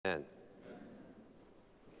Amen.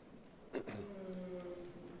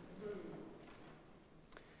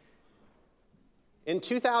 In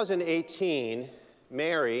 2018,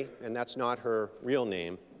 Mary, and that's not her real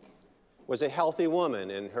name, was a healthy woman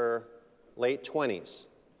in her late 20s.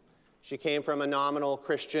 She came from a nominal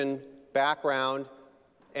Christian background,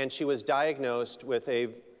 and she was diagnosed with a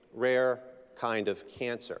rare kind of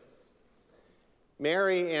cancer.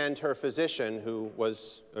 Mary and her physician, who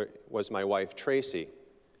was my wife, Tracy,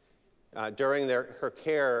 during her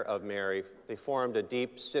care of Mary, they formed a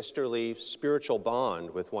deep sisterly spiritual bond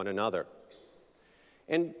with one another.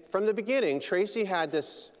 And from the beginning, Tracy had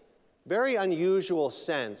this very unusual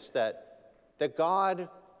sense that God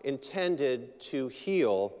intended to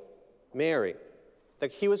heal Mary,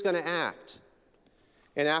 that he was going to act.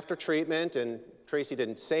 And after treatment, and Tracy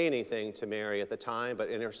didn't say anything to Mary at the time, but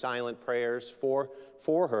in her silent prayers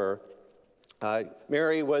for her,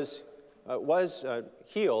 Mary was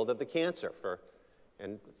healed of the cancer for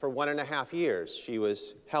 1.5 years. She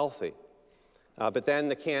was healthy. But then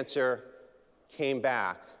the cancer came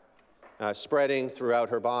back, spreading throughout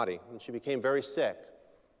her body. And she became very sick,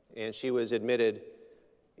 and she was admitted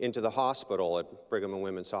into the hospital at Brigham and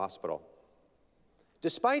Women's Hospital.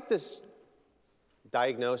 Despite this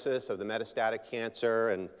diagnosis of the metastatic cancer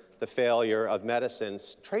and the failure of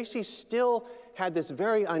medicines, Tracy still had this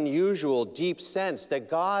very unusual, deep sense that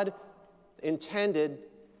God intended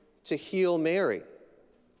to heal Mary.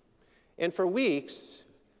 And for weeks,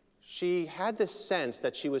 she had this sense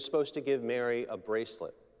that she was supposed to give Mary a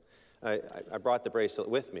bracelet. I brought the bracelet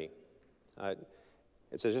with me.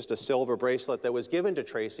 It's just a silver bracelet that was given to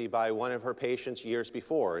Tracy by one of her patients years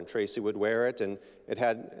before, and Tracy would wear it, and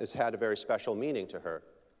it's had a very special meaning to her.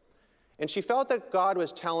 And she felt that God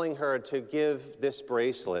was telling her to give this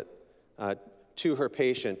bracelet to her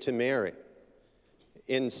patient, to Mary.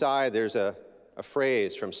 Inside, there's a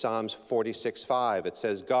phrase from Psalms 46:5. It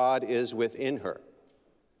says, "God is within her.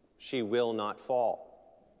 She will not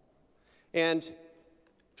fall." And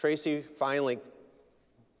Tracy finally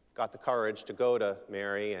got the courage to go to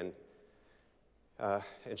Mary, and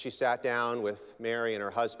she sat down with Mary and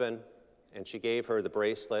her husband, and she gave her the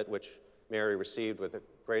bracelet, which Mary received with a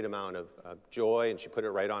great amount of joy, and she put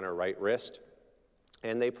it right on her right wrist.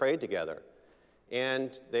 And they prayed together,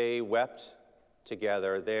 and they wept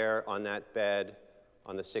together there on that bed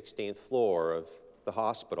on the 16th floor of the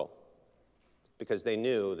hospital, because they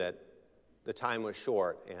knew that the time was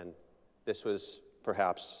short and this was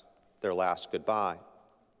perhaps their last goodbye.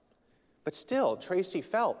 But still, Tracy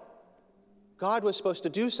felt God was supposed to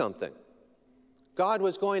do something. God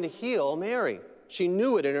was going to heal Mary. She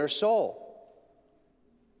knew it in her soul.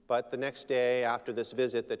 But the next day, after this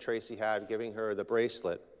visit that Tracy had, giving her the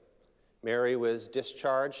bracelet, Mary was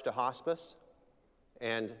discharged to hospice,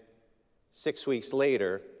 and 6 weeks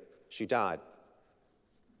later, she died.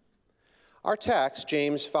 Our text,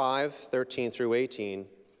 James 5:13 through 18,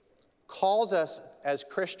 calls us as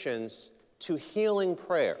Christians to healing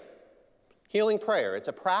prayer. Healing prayer, it's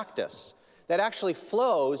a practice that actually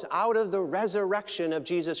flows out of the resurrection of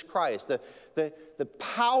Jesus Christ. The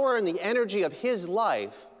power and the energy of his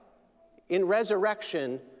life in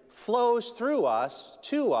resurrection flows through us,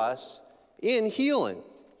 to us, in healing.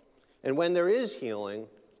 And when there is healing,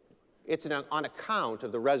 it's on account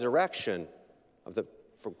of the resurrection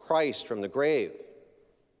from Christ from the grave.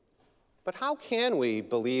 But how can we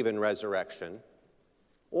believe in resurrection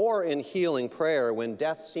or in healing prayer when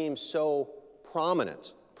death seems so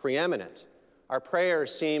prominent, preeminent? Our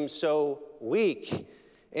prayers seem so weak,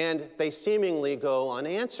 and they seemingly go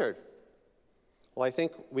unanswered. Well, I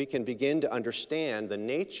think we can begin to understand the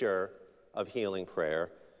nature of healing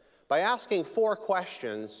prayer by asking 4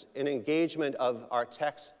 questions in engagement of our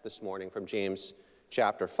text this morning from James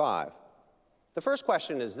chapter 5. The first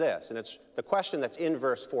question is this, and it's the question that's in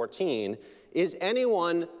verse 14. Is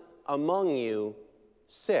anyone among you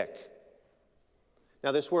sick?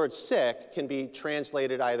 Now, this word sick can be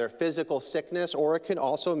translated either physical sickness, or it can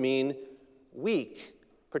also mean weak.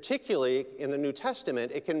 Particularly in the New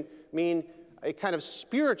Testament, it can mean a kind of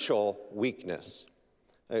spiritual weakness.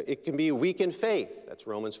 It can be weak in faith, that's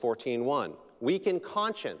Romans 14:1. Weak in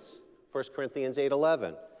conscience, 1 Corinthians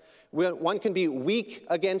 8:11. One can be weak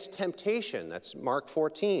against temptation, that's Mark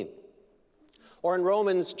 14. Or in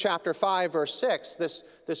Romans chapter 5, verse 6,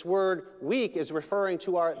 this word weak is referring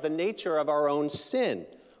to the nature of our own sin.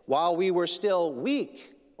 While we were still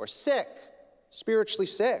weak or sick, spiritually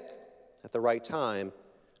sick, at the right time,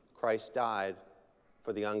 Christ died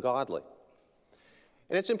for the ungodly.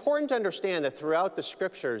 And it's important to understand that throughout the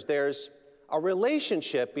Scriptures, there's a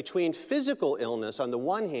relationship between physical illness on the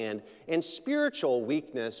one hand and spiritual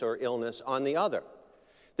weakness or illness on the other.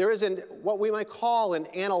 There is what we might call an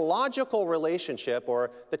analogical relationship,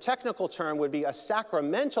 or the technical term would be a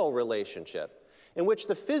sacramental relationship, in which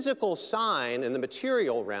the physical sign in the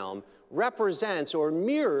material realm represents or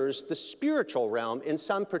mirrors the spiritual realm in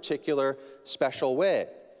some particular special way.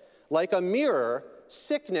 Like a mirror,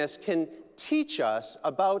 sickness can teach us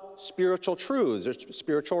about spiritual truths or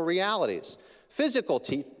spiritual realities. Physical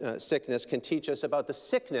sickness can teach us about the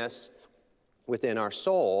sickness within our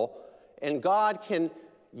soul, and God can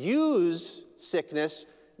use sickness,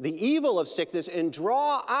 the evil of sickness, and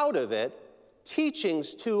draw out of it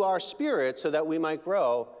teachings to our spirit so that we might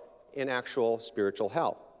grow in actual spiritual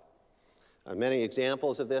health. Many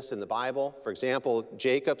examples of this in the Bible. For example,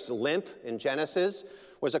 Jacob's limp in Genesis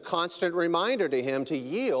was a constant reminder to him to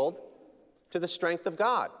yield to the strength of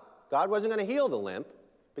God. God wasn't going to heal the limp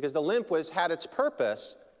because the limp had its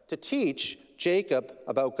purpose to teach Jacob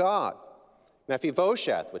about God.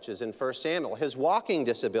 Mephibosheth, which is in 1 Samuel, his walking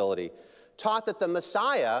disability, taught that the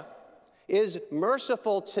Messiah is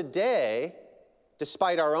merciful today,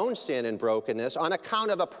 despite our own sin and brokenness, on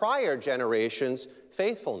account of a prior generation's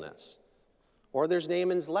faithfulness. Or there's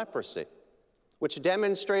Naaman's leprosy, which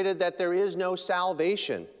demonstrated that there is no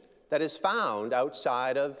salvation that is found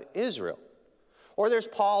outside of Israel. Or there's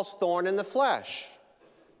Paul's thorn in the flesh,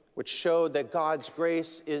 which showed that God's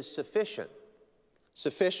grace is sufficient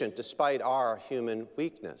despite our human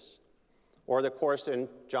weakness. Or, of course, in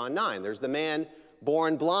John 9, there's the man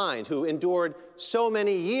born blind who endured so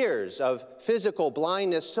many years of physical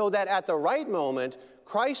blindness so that at the right moment,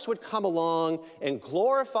 Christ would come along and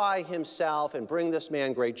glorify himself and bring this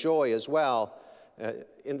man great joy as well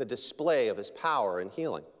in the display of his power and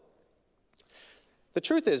healing. The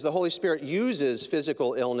truth is, the Holy Spirit uses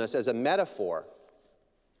physical illness as a metaphor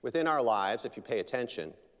within our lives, if you pay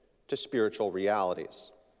attention, to spiritual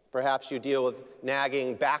realities. Perhaps you deal with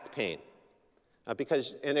nagging back pain,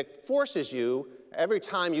 and it forces you, every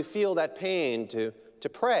time you feel that pain, to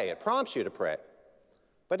pray. It prompts you to pray.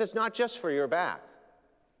 But it's not just for your back,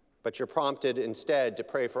 but you're prompted instead to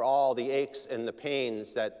pray for all the aches and the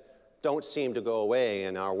pains that don't seem to go away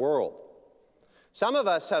in our world. Some of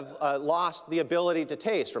us have lost the ability to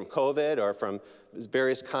taste from COVID or from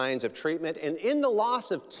various kinds of treatment. And in the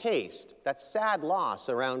loss of taste, that sad loss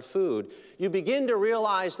around food, you begin to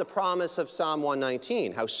realize the promise of Psalm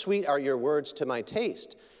 119. How sweet are your words to my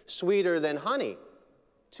taste, sweeter than honey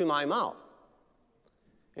to my mouth.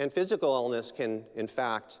 And physical illness can, in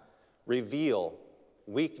fact, reveal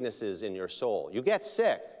weaknesses in your soul. You get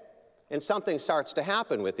sick, and something starts to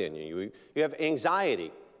happen within you. You have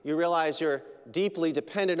anxiety. You realize you're deeply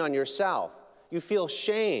dependent on yourself. You feel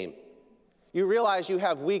shame. You realize you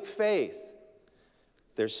have weak faith.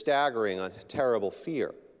 There's staggering, a terrible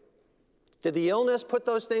fear. Did the illness put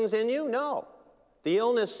those things in you? No. The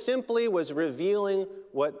illness simply was revealing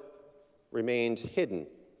what remained hidden,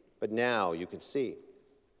 but now you can see.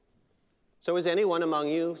 So is anyone among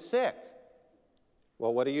you sick?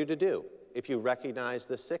 Well, what are you to do if you recognize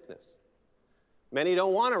the sickness? Many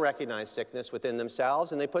don't want to recognize sickness within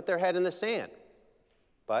themselves, and they put their head in the sand.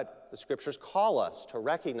 But the Scriptures call us to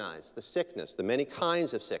recognize the sickness, the many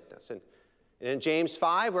kinds of sickness. And in James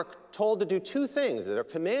 5, we're told to do two things. They're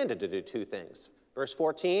commanded to do two things. Verse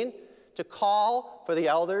 14, to call for the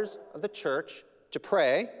elders of the church to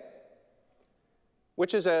pray,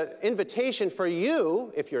 which is an invitation for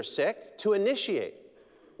you, if you're sick, to initiate.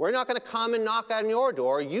 We're not going to come and knock on your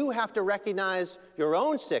door. You have to recognize your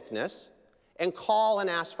own sickness and call and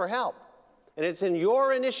ask for help. And it's in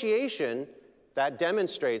your initiation that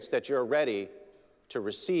demonstrates that you're ready to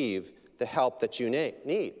receive the help that you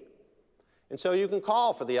need. And so you can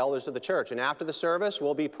call for the elders of the church. And after the service,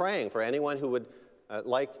 we'll be praying for anyone who would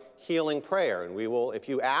like healing prayer. And we will, if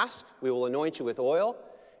you ask, we will anoint you with oil.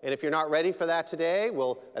 And if you're not ready for that today,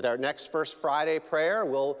 at our next First Friday prayer,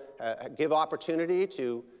 we'll give opportunity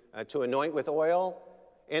to anoint with oil.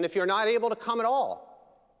 And if you're not able to come at all,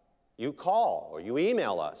 you call or you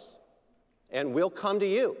email us, and we'll come to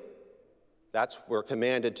you. We're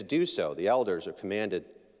commanded to do so. The elders are commanded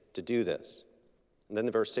to do this. And then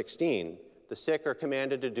in verse 16, the sick are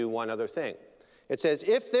commanded to do one other thing. It says,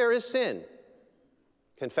 if there is sin,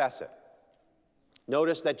 confess it.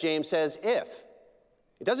 Notice that James says if.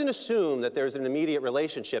 It doesn't assume that there's an immediate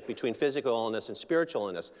relationship between physical illness and spiritual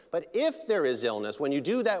illness. But if there is illness, when you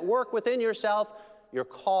do that work within yourself, you're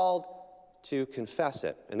called to confess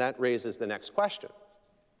it. And that raises the next question.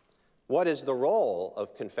 What is the role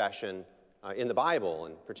of confession in the Bible,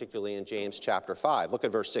 and particularly in James chapter 5? Look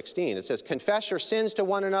at verse 16. It says, confess your sins to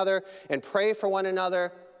one another and pray for one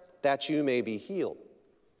another that you may be healed.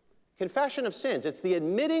 Confession of sins, it's the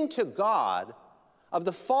admitting to God of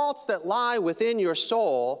the faults that lie within your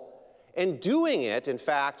soul and doing it, in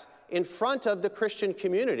fact, in front of the Christian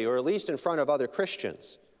community, or at least in front of other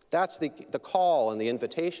Christians. That's the call and the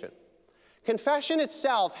invitation. Confession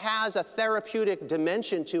itself has a therapeutic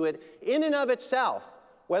dimension to it in and of itself,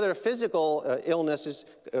 whether physical illness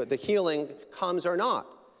the healing comes or not.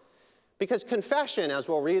 Because confession, as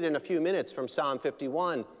we'll read in a few minutes from Psalm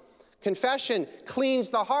 51, confession cleans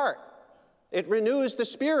the heart. It renews the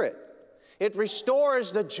spirit. It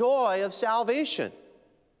restores the joy of salvation.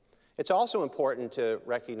 It's also important to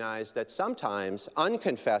recognize that sometimes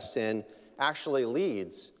unconfessed sin actually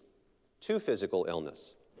leads to physical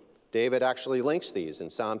illness. David actually links these in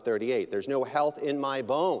Psalm 38. There's no health in my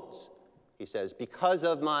bones, he says, because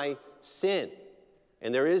of my sin.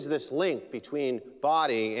 And there is this link between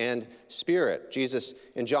body and spirit. Jesus,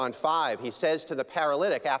 in John 5, he says to the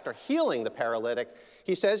paralytic, after healing the paralytic,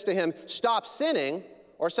 he says to him, stop sinning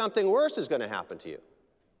or something worse is going to happen to you.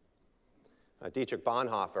 Dietrich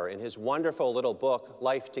Bonhoeffer, in his wonderful little book,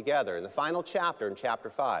 Life Together, in the final chapter, in chapter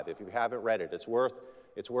 5, if you haven't read it, it's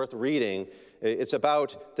worth reading. It's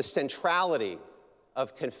about the centrality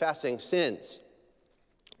of confessing sins.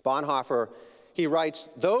 Bonhoeffer, he writes,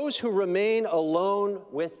 those who remain alone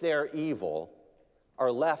with their evil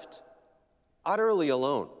are left utterly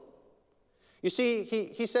alone. You see,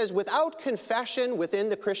 he says, without confession within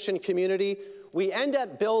the Christian community, we end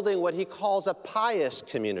up building what he calls a pious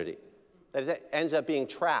community that ends up being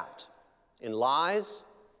trapped in lies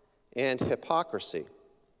and hypocrisy.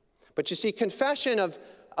 But you see, confession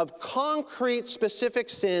of concrete, specific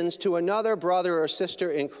sins to another brother or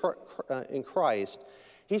sister in Christ,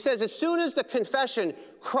 he says, as soon as the confession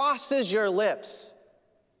crosses your lips,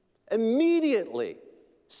 immediately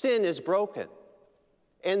sin is broken,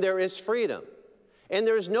 and there is freedom. And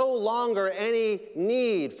there's no longer any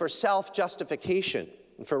need for self-justification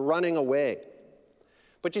and for running away.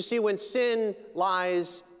 But you see, when sin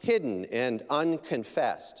lies hidden and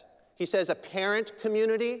unconfessed, he says a parent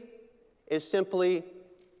community is simply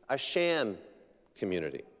a sham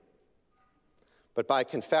community. But by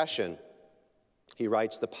confession, he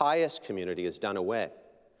writes, the pious community is done away.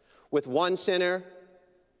 With one sinner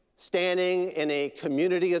standing in a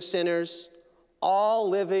community of sinners, all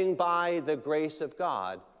living by the grace of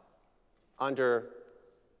God under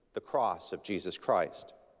the cross of Jesus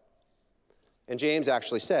Christ. And James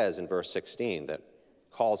actually says in verse 16 that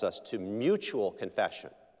calls us to mutual confession.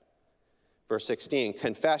 Verse 16,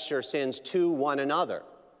 confess your sins to one another.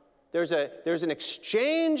 There's an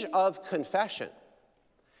exchange of confession.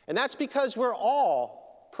 And that's because we're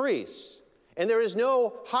all priests. And there is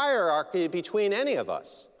no hierarchy between any of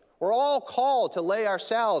us. We're all called to lay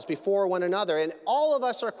ourselves before one another. And all of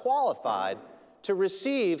us are qualified to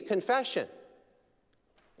receive confession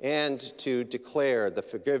and to declare the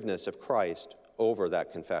forgiveness of Christ over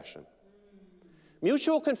that confession.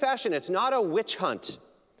 Mutual confession, it's not a witch hunt.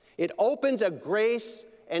 It opens a grace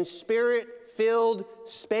and spirit-filled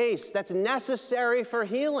space that's necessary for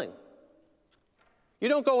healing. You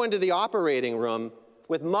don't go into the operating room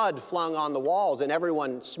with mud flung on the walls and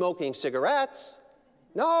everyone smoking cigarettes.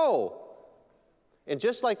 No. And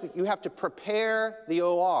just like you have to prepare the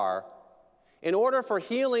OR, in order for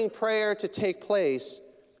healing prayer to take place,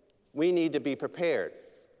 we need to be prepared.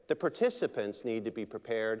 The participants need to be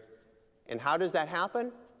prepared. And how does that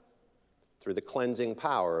happen? Through the cleansing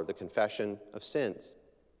power of the confession of sins.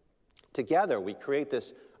 Together, we create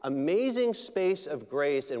this amazing space of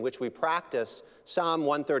grace in which we practice Psalm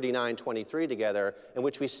 139:23 together, in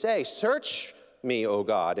which we say, search me, O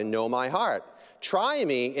God, and know my heart. Try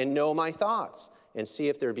me and know my thoughts, and see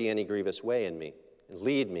if there be any grievous way in me, and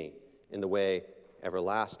lead me in the way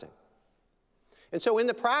everlasting. And so in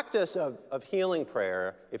the practice of healing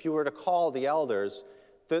prayer, if you were to call the elders,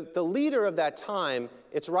 the leader of that time,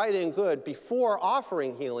 it's right and good, before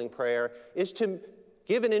offering healing prayer, is to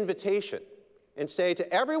give an invitation and say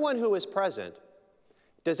to everyone who is present,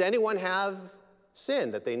 does anyone have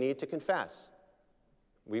sin that they need to confess?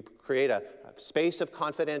 We create a space of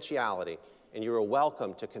confidentiality, and you are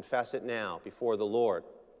welcome to confess it now before the Lord.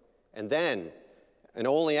 And then, and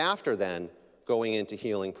only after then, going into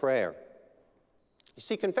healing prayer. You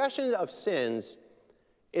see, confession of sins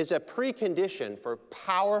is a precondition for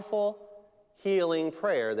powerful healing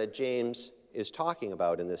prayer that James is talking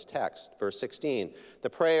about in this text. Verse 16, the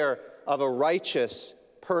prayer of a righteous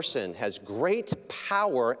person has great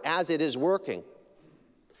power as it is working.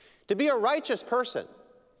 To be a righteous person,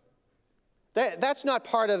 that's not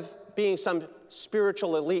part of being some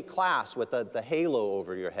spiritual elite class with the halo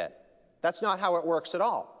over your head. That's not how it works at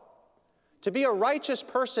all. To be a righteous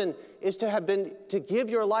person is to give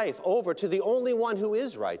your life over to the only one who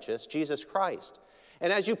is righteous, Jesus Christ.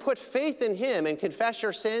 And as you put faith in him and confess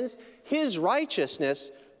your sins, his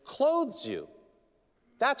righteousness clothes you.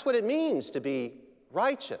 That's what it means to be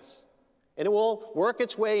righteous. And it will work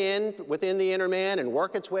its way in within the inner man and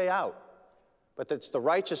work its way out. But it's the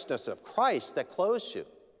righteousness of Christ that clothes you.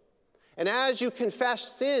 And as you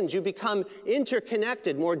confess sins, you become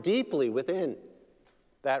interconnected more deeply within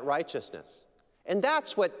that righteousness. And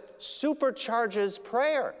that's what supercharges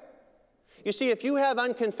prayer. You see, if you have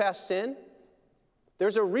unconfessed sin,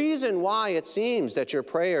 there's a reason why it seems that your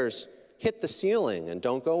prayers hit the ceiling and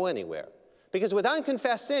don't go anywhere. Because with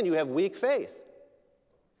unconfessed sin, you have weak faith.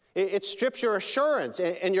 It strips your assurance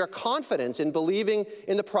and your confidence in believing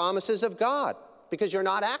in the promises of God because you're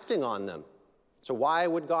not acting on them. So why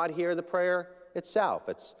would God hear the prayer itself?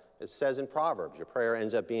 It says in Proverbs, your prayer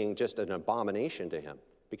ends up being just an abomination to him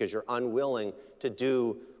because you're unwilling to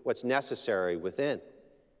do what's necessary within.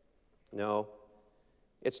 No,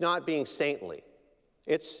 it's not being saintly.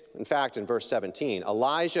 It's, in fact, in verse 17,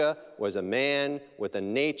 Elijah was a man with a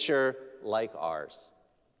nature like ours.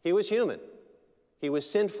 He was human. He was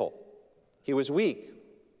sinful. He was weak.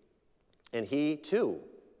 And he, too,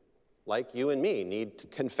 like you and me, need to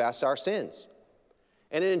confess our sins.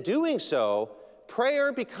 And in doing so,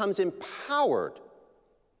 prayer becomes empowered.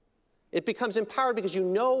 It becomes empowered because you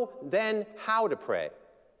know then how to pray.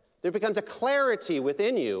 There becomes a clarity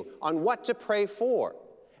within you on what to pray for.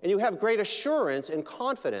 And you have great assurance and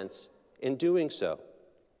confidence in doing so.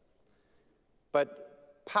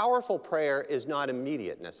 But powerful prayer is not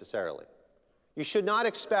immediate necessarily. You should not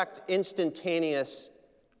expect instantaneous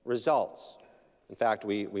results. In fact,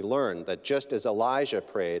 we learn that just as Elijah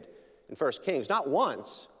prayed in 1 Kings, not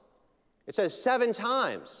once, it says 7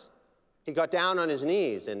 times he got down on his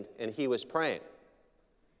knees and he was praying.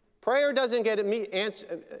 Prayer doesn't get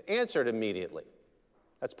answered immediately.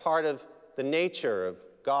 That's part of the nature of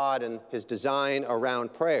God and his design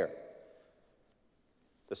around prayer.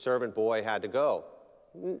 The servant boy had to go.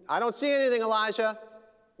 I don't see anything, Elijah.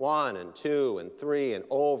 1 and 2 and 3 and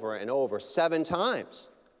over 7 times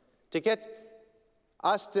to get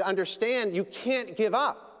us to understand you can't give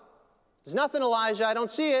up. There's nothing, Elijah, I don't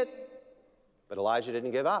see it. But Elijah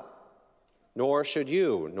didn't give up. Nor should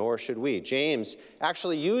you, nor should we. James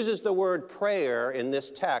actually uses the word prayer in this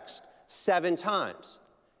text 7 times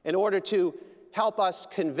in order to help us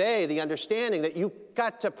convey the understanding that you've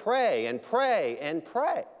got to pray and pray and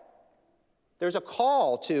pray. There's a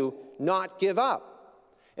call to not give up.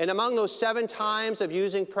 And among those 7 times of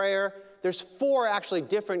using prayer, there's 4 actually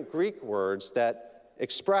different Greek words that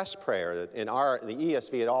express prayer. In the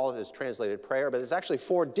ESV, it all is translated prayer, but there's actually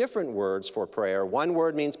 4 different words for prayer. One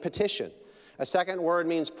word means petition. A second word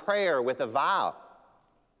means prayer with a vow.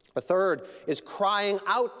 A third is crying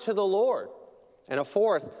out to the Lord. And a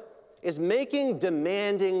fourth is making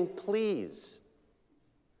demanding pleas.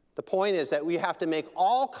 The point is that we have to make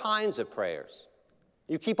all kinds of prayers.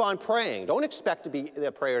 You keep on praying. Don't expect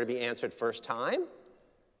the prayer to be answered first time.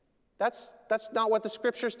 That's not what the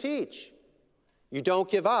scriptures teach. You don't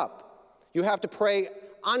give up. You have to pray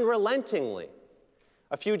unrelentingly.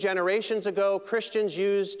 A few generations ago, Christians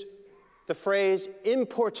used the phrase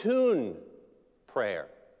importune prayer.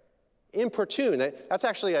 Importune, that's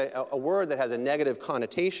actually a word that has a negative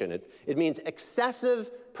connotation. It means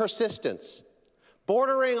excessive persistence,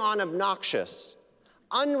 bordering on obnoxious,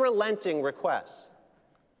 unrelenting requests.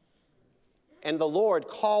 And the Lord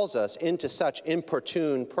calls us into such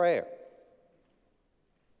importune prayer.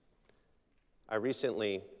 I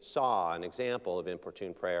recently saw an example of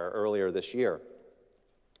importune prayer earlier this year.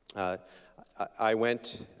 I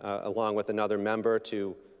went, along with another member,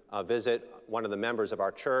 to visit one of the members of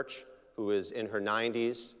our church who is in her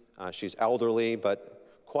 90s. She's elderly,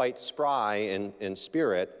 but quite spry in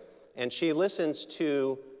spirit. And she listens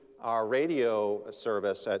to our radio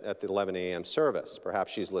service at the 11 a.m. service.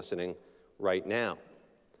 Perhaps she's listening right now.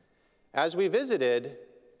 As we visited,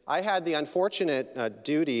 I had the unfortunate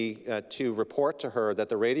duty to report to her that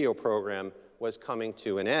the radio program was coming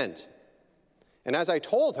to an end. And as I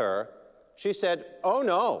told her, she said, "Oh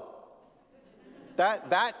no,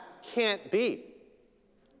 that can't be.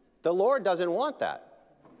 The Lord doesn't want that."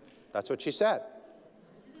 That's what she said.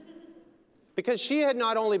 Because she had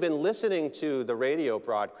not only been listening to the radio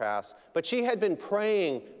broadcast, but she had been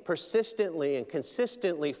praying persistently and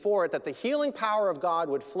consistently for it, that the healing power of God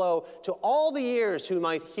would flow to all the ears who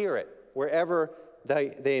might hear it, wherever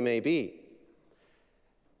they may be.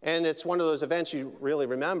 And it's one of those events you really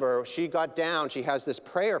remember. She got down, she has this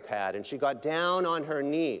prayer pad, and she got down on her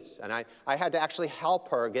knees. And I had to actually help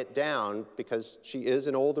her get down because she is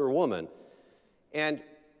an older woman. And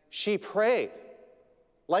she prayed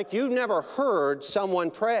like you've never heard someone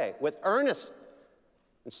pray, with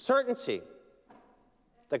and certainty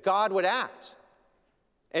that God would act.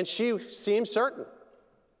 And she seemed certain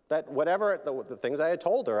that whatever the things I had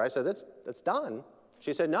told her, I said, it's done.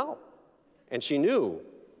 She said no. And she knew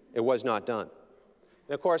it was not done.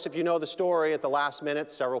 And of course, if you know the story, at the last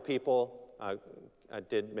minute, several people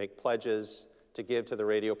did make pledges to give to the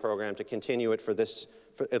radio program to continue it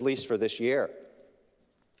at least for this year.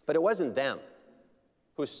 But it wasn't them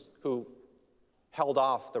who held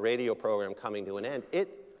off the radio program coming to an end.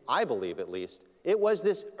 I believe at least, it was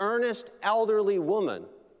this earnest elderly woman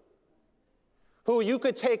who you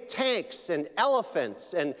could take tanks and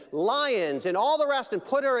elephants and lions and all the rest and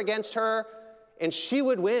put her against her, and she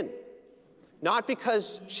would win. Not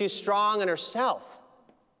because she's strong in herself,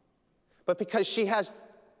 but because she has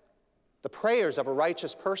the prayers of a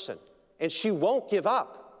righteous person, and she won't give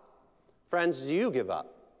up. Friends, do you give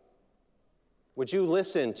up? Would you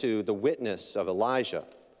listen to the witness of Elijah,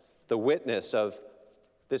 the witness of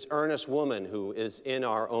this earnest woman who is in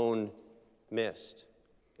our own midst?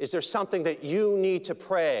 Is there something that you need to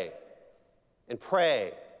pray and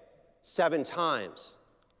pray 7 times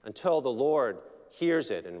until the Lord hears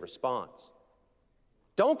it and responds?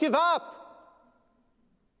 Don't give up.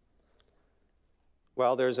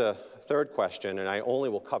 Well, there's a third question, and I only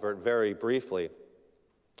will cover it very briefly.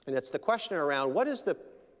 And it's the question around what is the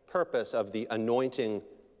purpose of the anointing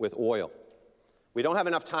with oil? We don't have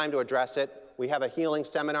enough time to address it. We have a healing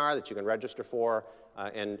seminar that you can register for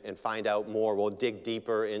and find out more. We'll dig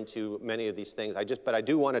deeper into many of these things. But I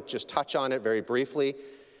do want to just touch on it very briefly.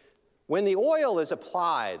 When the oil is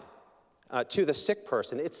applied to the sick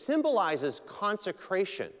person, it symbolizes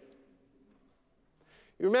consecration.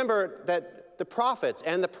 You remember that the prophets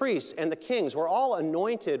and the priests and the kings were all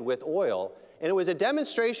anointed with oil, and it was a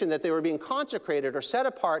demonstration that they were being consecrated or set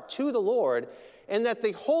apart to the Lord, and that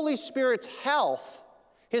the Holy Spirit's health,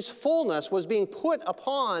 his fullness, was being put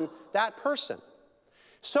upon that person.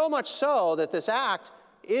 So much so that this act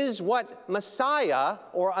is what Messiah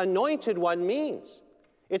or anointed one means.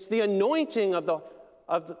 It's the anointing of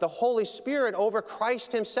the Holy Spirit over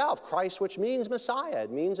Christ himself. Christ, which means Messiah,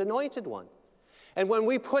 it means anointed one. And when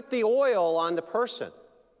we put the oil on the person,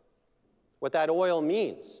 what that oil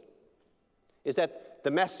means is that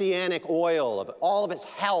the messianic oil of all of his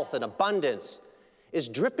health and abundance is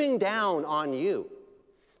dripping down on you.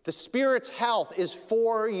 The Spirit's health is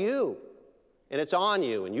for you, and it's on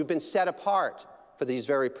you, and you've been set apart for these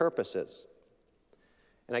very purposes.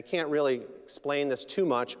 And I can't really explain this too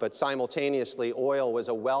much, but simultaneously, oil was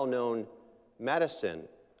a well-known medicine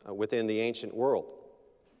within the ancient world,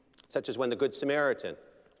 such as when the Good Samaritan,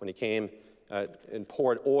 when he came and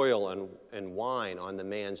poured oil and wine on the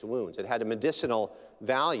man's wounds. It had a medicinal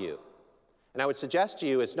value. And I would suggest to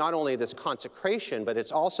you it's not only this consecration, but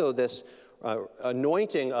it's also this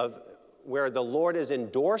anointing of where the Lord is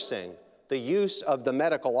endorsing the use of the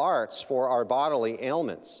medical arts for our bodily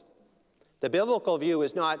ailments. The biblical view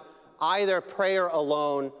is not either prayer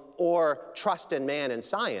alone or trust in man and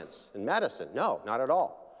science and medicine. No, not at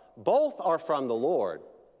all. Both are from the Lord,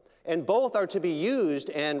 and both are to be used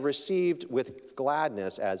and received with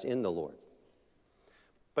gladness as in the Lord.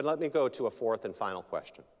 But let me go to a fourth and final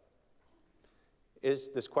question. Is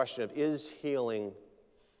this question of, is healing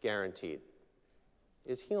guaranteed?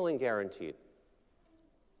 Is healing guaranteed?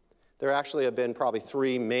 There actually have been probably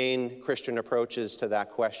 3 main Christian approaches to that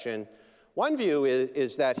question. One view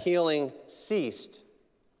is that healing ceased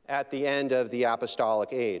at the end of the apostolic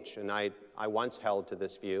age, and I once held to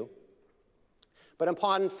this view. But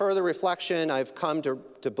upon further reflection, I've come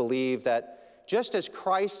to believe that just as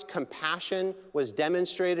Christ's compassion was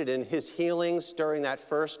demonstrated in his healings during that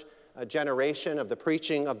first generation of the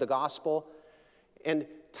preaching of the gospel, and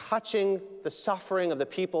touching the suffering of the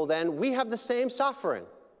people then, we have the same suffering.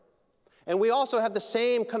 And we also have the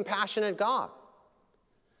same compassionate God.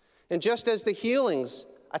 And just as the healings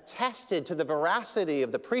attested to the veracity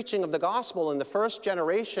of the preaching of the gospel in the first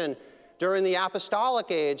generation during the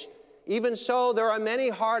apostolic age, even so, there are many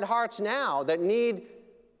hard hearts now that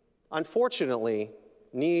unfortunately,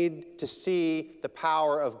 need to see the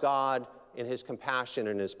power of God in his compassion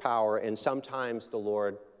and his power, and sometimes the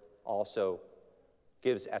Lord also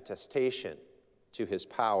gives attestation to his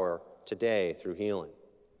power today through healing.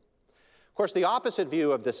 Of course, the opposite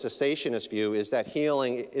view of the cessationist view is that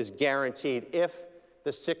healing is guaranteed if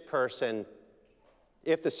the sick person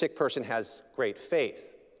has great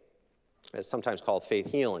faith. It's sometimes called faith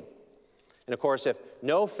healing. And of course, if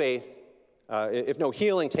no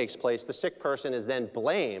healing takes place, the sick person is then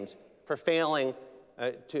blamed for failing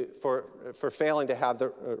to have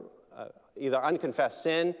the either unconfessed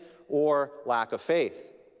sin or lack of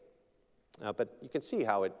faith. But you can see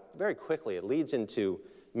how very quickly it leads into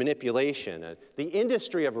manipulation, the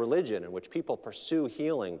industry of religion in which people pursue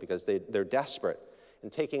healing because they're desperate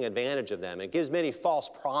and taking advantage of them. It gives many false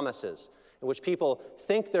promises in which people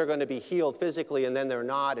think they're going to be healed physically and then they're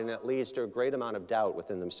not, and it leads to a great amount of doubt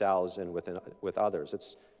within themselves and with others.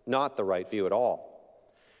 It's not the right view at all.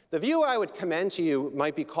 The view I would commend to you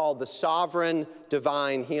might be called the sovereign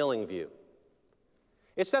divine healing view.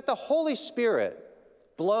 It's that the Holy Spirit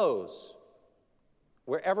blows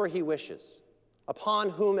wherever he wishes, upon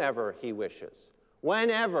whomever he wishes,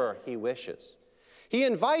 whenever he wishes. He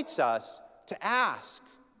invites us to ask,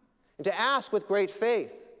 and to ask with great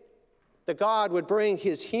faith that God would bring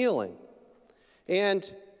his healing.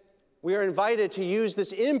 And we are invited to use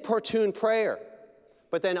this importune prayer,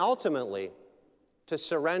 but then ultimately to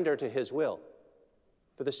surrender to his will.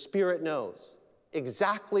 For the Spirit knows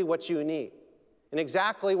exactly what you need and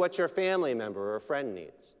exactly what your family member or friend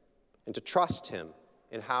needs, and to trust him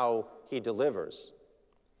in how he delivers.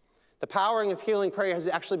 The power of healing prayer has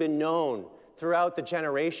actually been known throughout the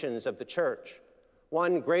generations of the church.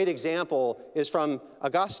 One great example is from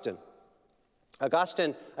Augustine.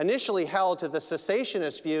 Augustine initially held to the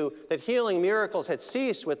cessationist view that healing miracles had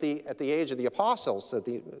ceased at the age of the apostles, at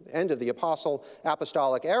the end of the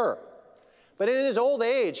apostolic era. But in his old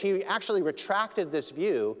age, he actually retracted this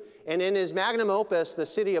view, and in his magnum opus, The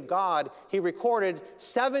City of God, he recorded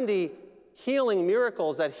 70 healing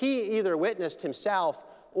miracles that he either witnessed himself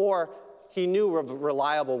or he knew of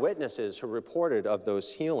reliable witnesses who reported of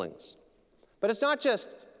those healings. But it's not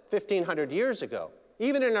just 1,500 years ago.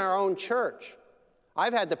 Even in our own church,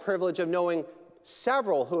 I've had the privilege of knowing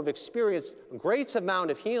several who have experienced a great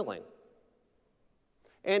amount of healing,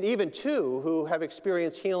 and even two who have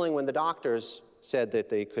experienced healing when the doctors said that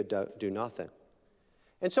they could do nothing.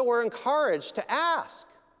 And so we're encouraged to ask.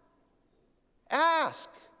 Ask.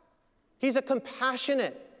 He's a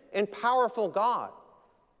compassionate and powerful God.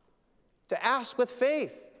 To ask with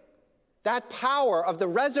faith. That power of the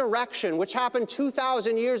resurrection, which happened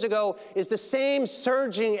 2,000 years ago, is the same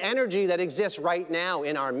surging energy that exists right now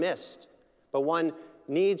in our midst. But one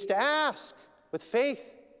needs to ask with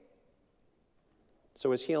faith.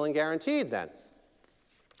 So is healing guaranteed then?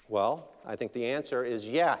 Well, I think the answer is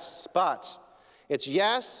yes. But it's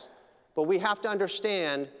yes, but we have to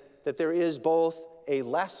understand that there is both a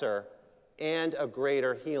lesser and a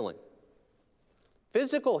greater healing.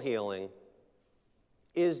 Physical healing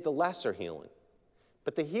is the lesser healing.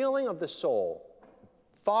 But the healing of the soul,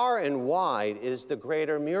 far and wide, is the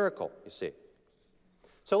greater miracle, you see.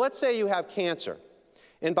 So let's say you have cancer,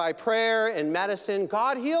 and by prayer and medicine,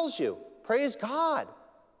 God heals you. Praise God.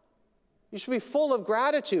 You should be full of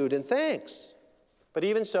gratitude and thanks. But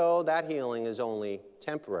even so, that healing is only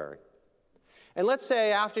temporary. And let's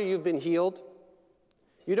say after you've been healed,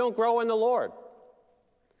 you don't grow in the Lord.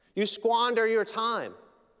 You squander your time.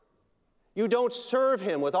 You don't serve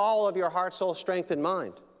him with all of your heart, soul, strength, and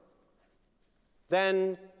mind.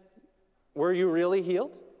 Then, were you really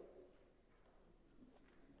healed?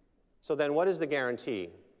 So then what is the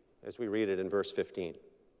guarantee as we read it in verse 15?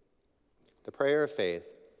 The prayer of faith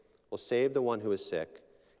will save the one who is sick,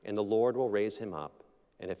 and the Lord will raise him up,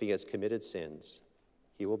 and if he has committed sins,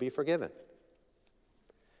 he will be forgiven.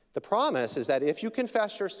 The promise is that if you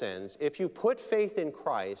confess your sins, if you put faith in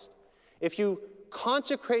Christ, if you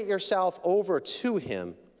consecrate yourself over to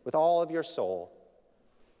him with all of your soul,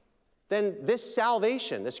 then this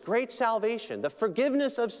salvation, this great salvation, the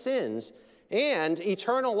forgiveness of sins and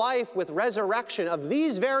eternal life with resurrection of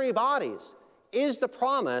these very bodies is the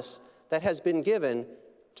promise that has been given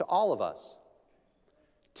to all of us.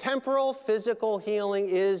 Temporal physical healing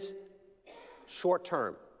is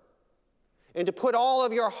short-term. And to put all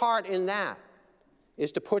of your heart in that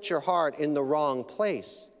is to put your heart in the wrong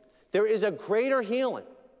place. There is a greater healing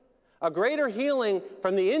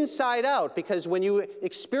from the inside out, because when you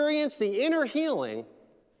experience the inner healing,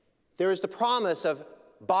 there is the promise of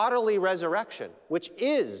bodily resurrection, which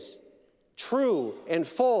is true and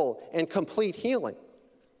full and complete healing.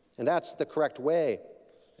 And that's the correct way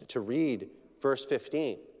to read verse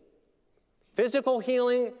 15. Physical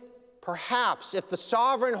healing, perhaps, if the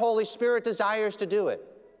sovereign Holy Spirit desires to do it,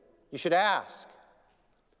 you should ask.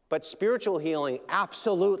 But spiritual healing,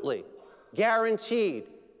 absolutely, guaranteed.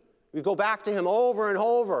 We go back to him over and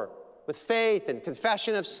over with faith and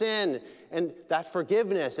confession of sin, and that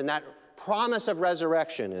forgiveness and that promise of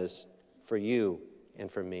resurrection is for you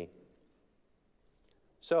and for me.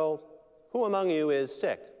 So, who among you is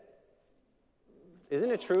sick?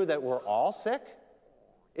 Isn't it true that we're all sick?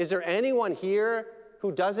 Is there anyone here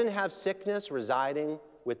who doesn't have sickness residing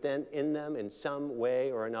in them in some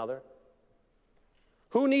way or another?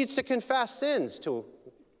 Who needs to confess sins to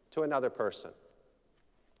another person?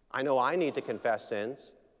 I know I need to confess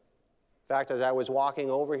sins. In fact, as I was walking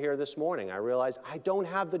over here this morning, I realized I don't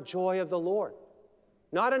have the joy of the Lord.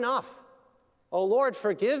 Not enough. Oh, Lord,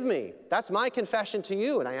 forgive me. That's my confession to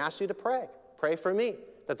you, and I ask you to pray. Pray for me,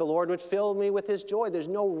 that the Lord would fill me with his joy. There's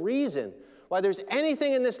no reason why there's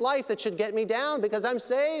anything in this life that should get me down, because I'm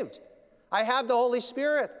saved. I have the Holy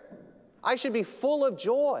Spirit. I should be full of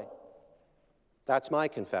joy. That's my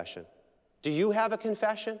confession. Do you have a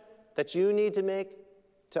confession that you need to make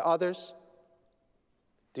to others?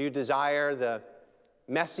 Do you desire the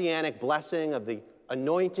messianic blessing of the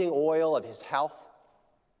anointing oil of his health?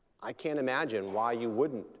 I can't imagine why you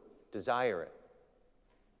wouldn't desire it.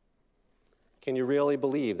 Can you really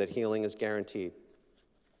believe that healing is guaranteed?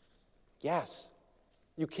 Yes,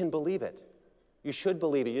 you can believe it. You should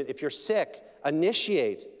believe it. If you're sick,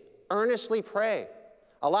 initiate, earnestly pray.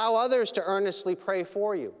 Allow others to earnestly pray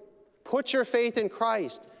for you. Put your faith in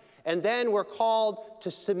Christ. And then we're called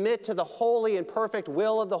to submit to the holy and perfect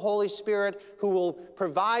will of the Holy Spirit, who will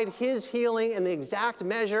provide his healing in the exact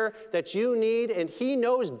measure that you need, and he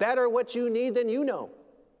knows better what you need than you know.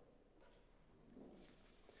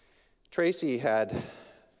 Tracy had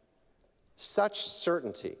such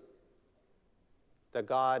certainty that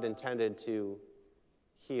God intended to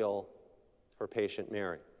heal her patient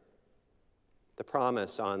Mary. The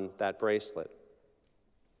promise on that bracelet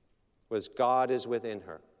was, God is within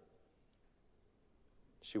her.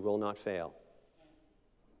 She will not fail.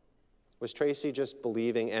 Was Tracy just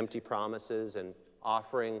believing empty promises and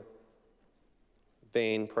offering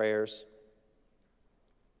vain prayers?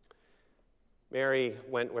 Mary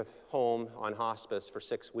went home on hospice for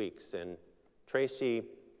 6 weeks, and Tracy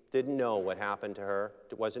didn't know what happened to her,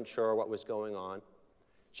 wasn't sure what was going on.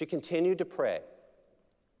 She continued to pray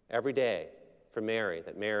every day for Mary,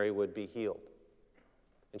 that Mary would be healed.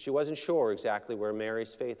 And she wasn't sure exactly where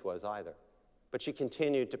Mary's faith was either. But she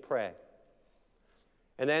continued to pray.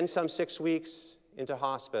 And then some 6 weeks into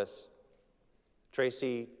hospice,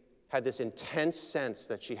 Tracy had this intense sense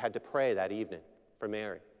that she had to pray that evening for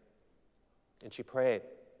Mary. And she prayed.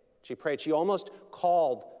 She prayed. She almost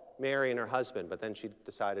called Mary and her husband, but then she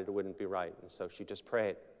decided it wouldn't be right, and so she just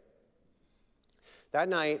prayed. That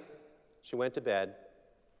night, she went to bed,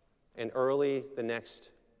 and early the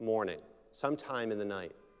next morning, sometime in the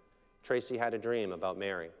night, Tracy had a dream about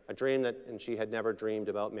Mary, a dream and she had never dreamed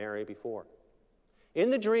about Mary before. In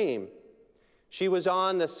the dream, she was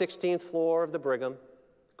on the 16th floor of the Brigham,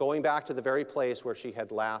 going back to the very place where she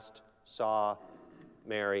had last saw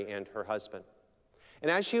Mary and her husband. And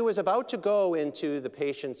as she was about to go into the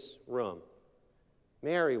patient's room,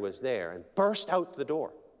 Mary was there and burst out the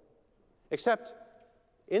door. Except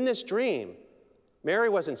in this dream, Mary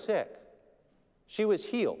wasn't sick. She was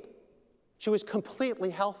healed. She was completely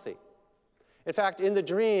healthy. In fact, in the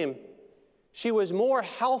dream, she was more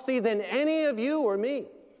healthy than any of you or me.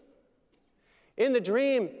 In the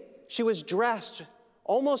dream, she was dressed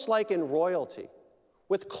almost like in royalty,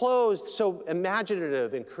 with clothes so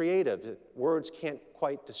imaginative and creative that words can't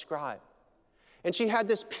quite describe. And she had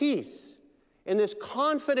this peace and this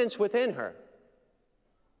confidence within her.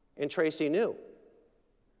 And Tracy knew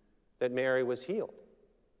that Mary was healed.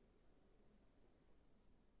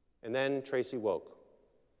 And then Tracy woke.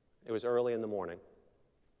 It was early in the morning.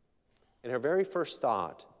 And her very first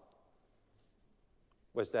thought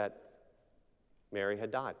was that Mary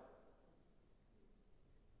had died.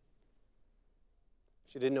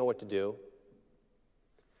 She didn't know what to do.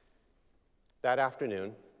 That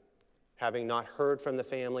afternoon, having not heard from the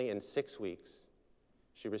family in 6 weeks,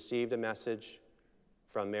 she received a message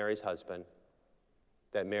from Mary's husband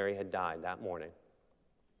that Mary had died that morning.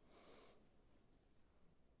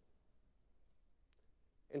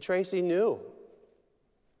 And Tracy knew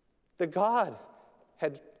that God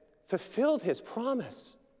had fulfilled his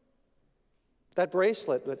promise. That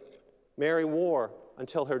bracelet that Mary wore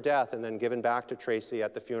until her death and then given back to Tracy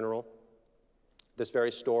at the funeral, this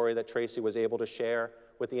very story that Tracy was able to share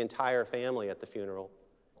with the entire family at the funeral,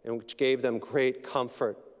 and which gave them great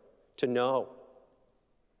comfort to know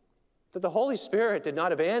that the Holy Spirit did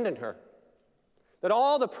not abandon her, that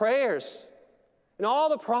all the prayers and all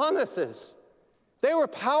the promises, they were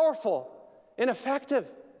powerful and effective.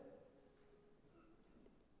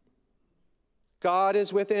 God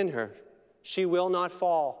is within her. She will not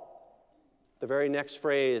fall. The very next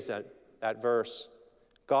phrase, that verse,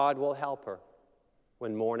 God will help her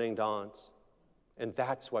when morning dawns. And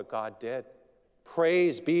that's what God did.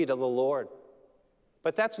 Praise be to the Lord.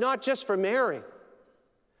 But that's not just for Mary.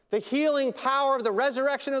 The healing power of the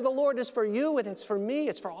resurrection of the Lord is for you, and it's for me.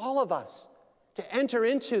 It's for all of us to enter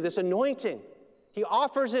into this anointing. He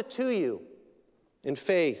offers it to you in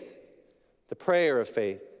faith, the prayer of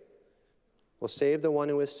faith. will save the one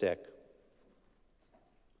who is sick,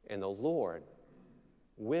 and the Lord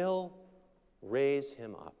will raise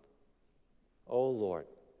him up. O Lord,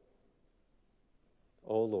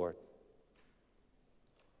 O Lord,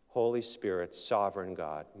 Holy Spirit, sovereign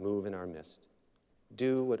God, move in our midst.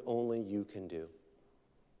 Do what only you can do.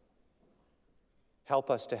 Help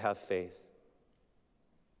us to have faith.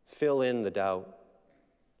 Fill in the doubt.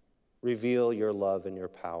 Reveal your love and your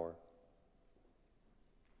power.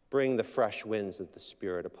 Bring the fresh winds of the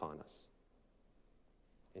Spirit upon us.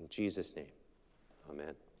 In Jesus' name,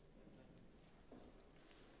 amen.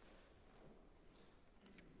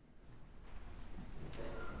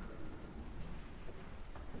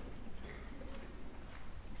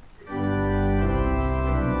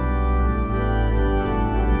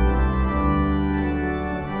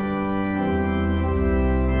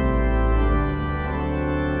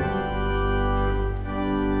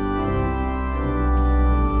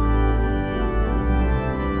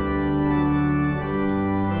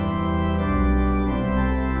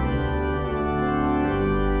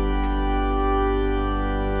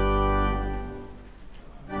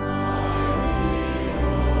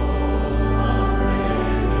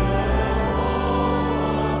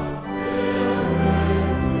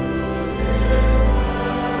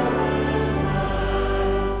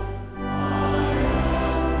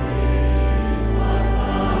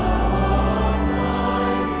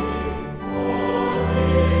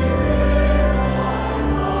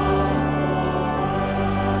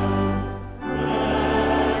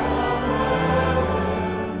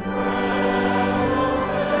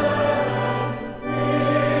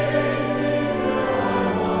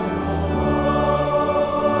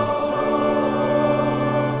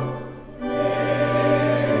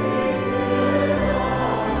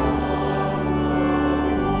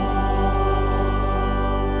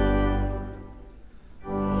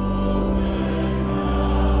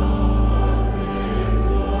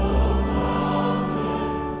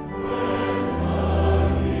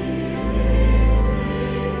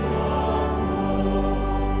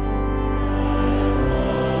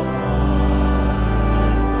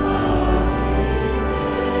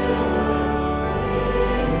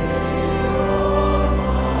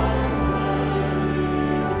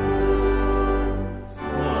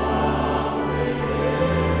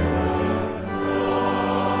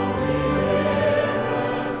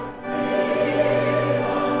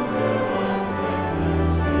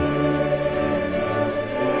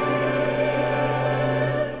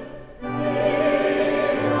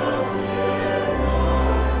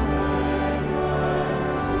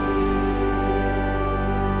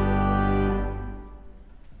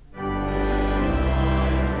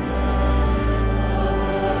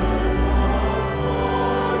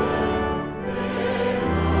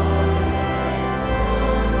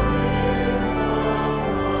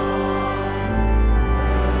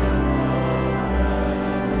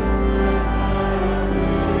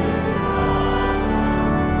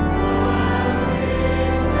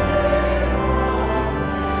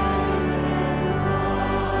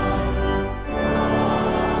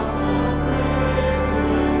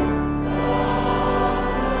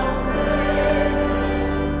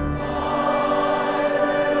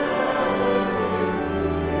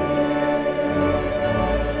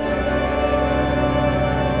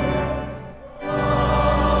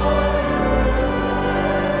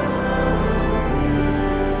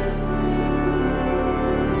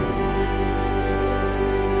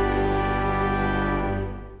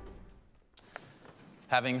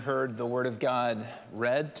 Having heard the Word of God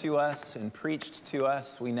read to us and preached to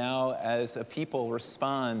us, we now, as a people,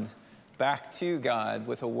 respond back to God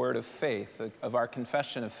with a word of faith, of our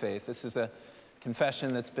confession of faith. This is a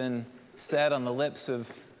confession that's been said on the lips of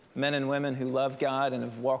men and women who love God and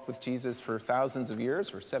have walked with Jesus for thousands of years,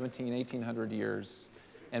 for 1,800 years.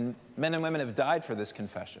 And men and women have died for this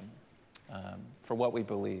confession, for what we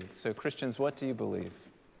believe. So Christians, what do you believe?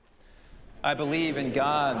 I believe in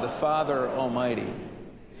God, the Father Almighty,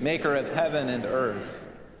 maker of heaven and earth.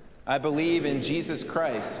 I believe in Jesus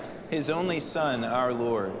Christ, his only Son, our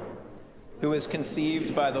Lord, who was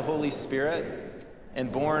conceived by the Holy Spirit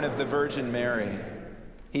and born of the Virgin Mary.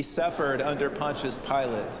 He suffered under Pontius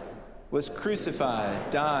Pilate, was crucified,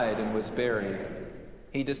 died, and was buried.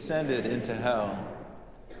 He descended into hell.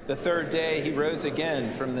 The third day he rose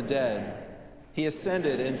again from the dead. He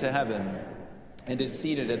ascended into heaven and is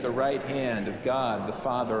seated at the right hand of God, the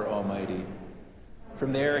Father Almighty.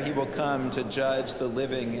 From there he will come to judge the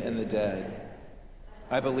living and the dead.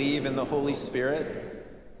 I believe in the Holy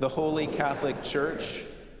Spirit, the Holy Catholic Church,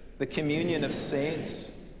 the communion of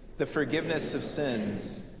saints, the forgiveness of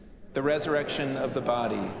sins, the resurrection of the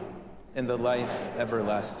body, and the life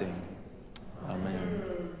everlasting.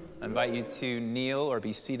 Amen. I invite you to kneel or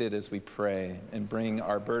be seated as we pray and bring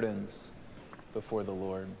our burdens before the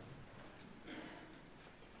Lord.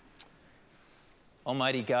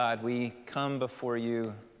 Almighty God, we come before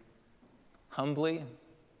you humbly,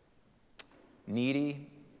 needy,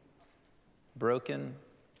 broken,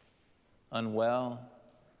 unwell,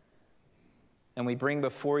 and we bring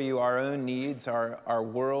before you our own needs, our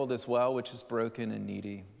world as well, which is broken and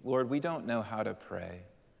needy. Lord, we don't know how to pray.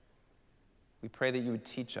 We pray that you would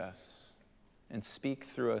teach us and speak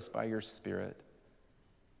through us by your Spirit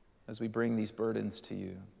as we bring these burdens to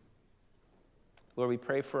you. Lord, we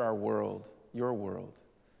pray for our world, your world,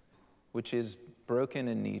 which is broken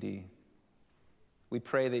and needy. We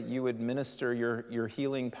pray that you would minister your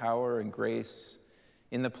healing power and grace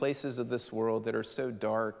in the places of this world that are so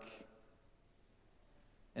dark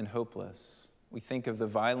and hopeless. We think of the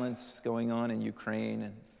violence going on in Ukraine,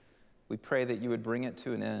 and we pray that you would bring it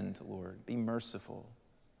to an end, Lord. Be merciful.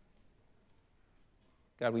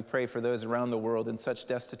 God, we pray for those around the world in such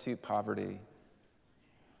destitute poverty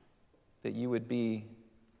that you would be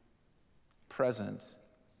present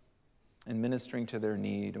in ministering to their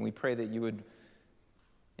need. And we pray that you would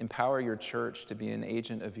empower your church to be an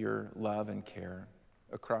agent of your love and care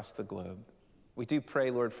across the globe. We do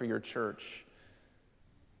pray, Lord, for your church,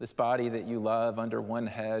 this body that you love under one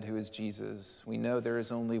head who is Jesus. We know there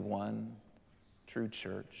is only one true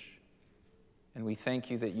church. And we thank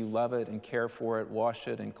you that you love it and care for it, wash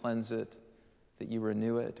it and cleanse it, that you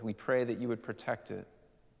renew it. We pray that you would protect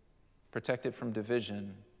it from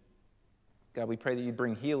division. God, we pray that you'd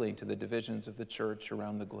bring healing to the divisions of the church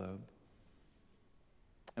around the globe.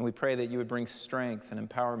 And we pray that you would bring strength and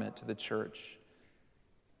empowerment to the church,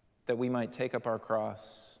 that we might take up our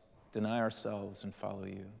cross, deny ourselves, and follow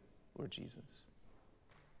you, Lord Jesus.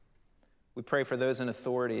 We pray for those in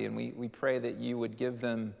authority, and we pray that you would give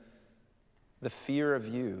them the fear of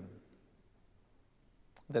you,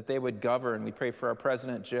 that they would govern. We pray for our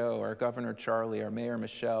President Joe, our Governor Charlie, our Mayor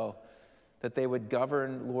Michelle, that they would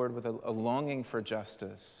govern, Lord, with a longing for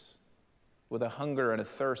justice, with a hunger and a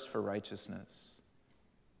thirst for righteousness,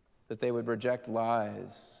 that they would reject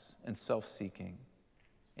lies and self-seeking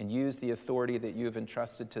and use the authority that you have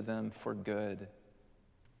entrusted to them for good,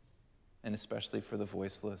 and especially for the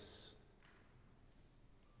voiceless.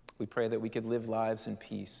 We pray that we could live lives in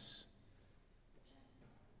peace.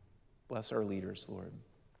 Bless our leaders, Lord.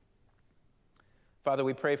 Father,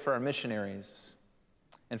 we pray for our missionaries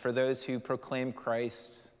and for those who proclaim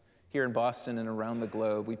Christ here in Boston and around the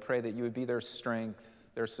globe. We pray that you would be their strength,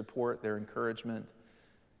 their support, their encouragement.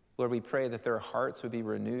 Lord, we pray that their hearts would be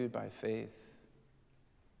renewed by faith,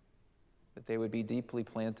 that they would be deeply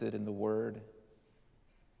planted in the word,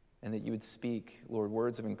 and that you would speak, Lord,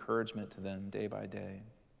 words of encouragement to them day by day.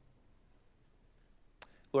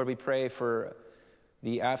 Lord, we pray for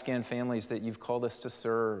the Afghan families that you've called us to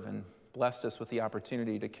serve and blessed us with the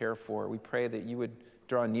opportunity to care for. We pray that you would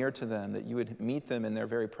draw near to them, that you would meet them in their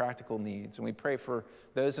very practical needs. And we pray for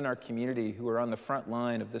those in our community who are on the front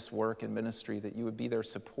line of this work and ministry, that you would be their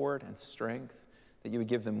support and strength, that you would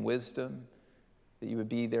give them wisdom, that you would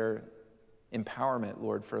be their empowerment,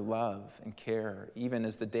 Lord, for love and care. Even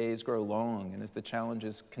as the days grow long and as the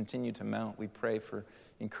challenges continue to mount, we pray for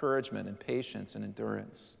encouragement and patience and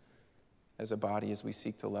endurance as a body as we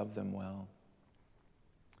seek to love them well.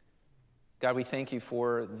 God, we thank you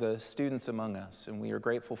for the students among us, and we are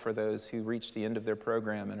grateful for those who reached the end of their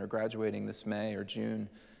program and are graduating this May or June.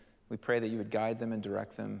 We pray that you would guide them and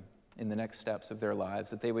direct them in the next steps of their lives,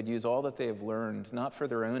 that they would use all that they have learned, not for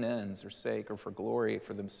their own ends or sake or for glory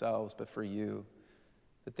for themselves, but for you,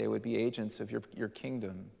 that they would be agents of your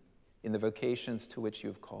kingdom in the vocations to which you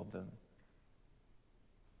have called them.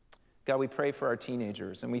 God, we pray for our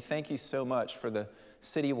teenagers, and we thank you so much for the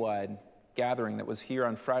citywide gathering that was here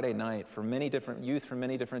on Friday night, for many different youth from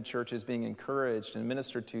many different churches being encouraged and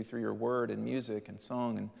ministered to through your word and music and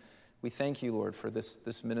song. And we thank you, Lord, for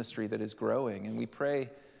this ministry that is growing. And we pray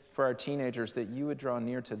for our teenagers that you would draw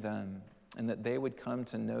near to them and that they would come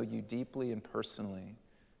to know you deeply and personally.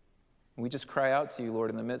 And we just cry out to you, Lord,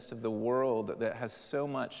 in the midst of the world that has so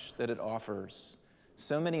much that it offers,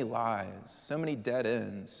 so many lies, so many dead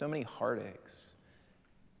ends, so many heartaches.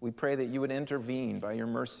 We pray that you would intervene by your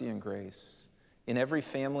mercy and grace in every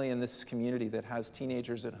family in this community that has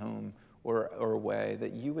teenagers at home or away,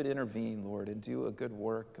 that you would intervene, Lord, and do a good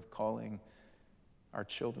work of calling our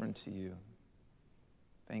children to you.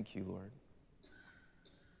 Thank you, Lord.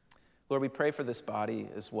 Lord, we pray for this body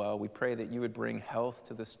as well. We pray that you would bring health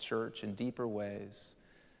to this church in deeper ways.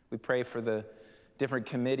 We pray for the different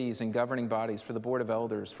committees and governing bodies, for the Board of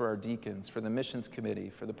Elders, for our deacons, for the Missions Committee,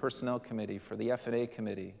 for the Personnel Committee, for the F&A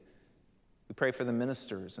Committee. We pray for the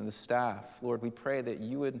ministers and the staff. Lord, we pray that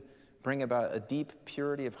you would bring about a deep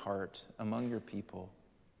purity of heart among your people,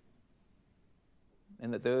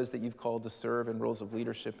 and that those that you've called to serve in roles of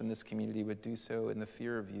leadership in this community would do so in the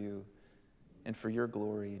fear of you and for your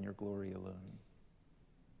glory and your glory alone.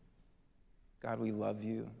 God, we love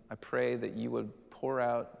you. I pray that you would pour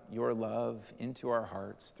out your love into our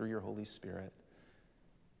hearts through your Holy Spirit,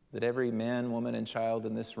 that every man, woman, and child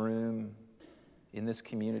in this room, in this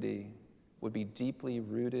community, would be deeply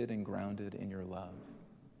rooted and grounded in your love.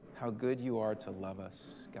 How good you are to love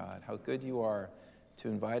us, God. How good you are to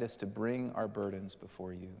invite us to bring our burdens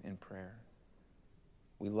before you in prayer.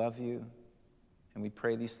 We love you, and we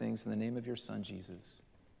pray these things in the name of your Son, Jesus.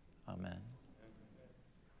 Amen.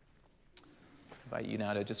 I invite you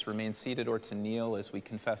now to just remain seated or to kneel as we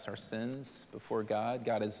confess our sins before God.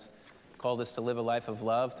 God has called us to live a life of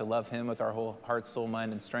love, to love him with our whole heart, soul,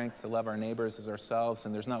 mind, and strength, to love our neighbors as ourselves,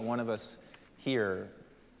 and there's not one of us here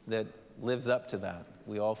that lives up to that.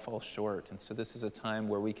 We all fall short, and so this is a time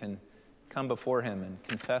where we can come before him and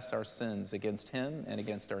confess our sins against him and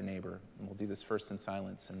against our neighbor. And we'll do this first in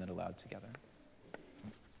silence and then aloud together.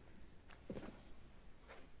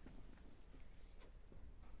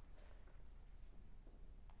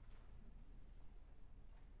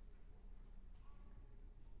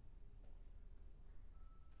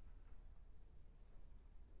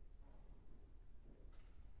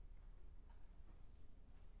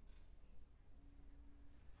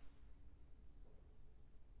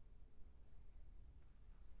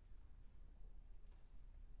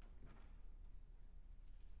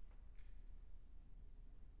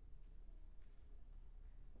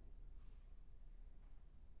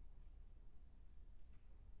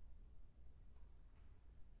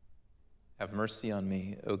 Have mercy on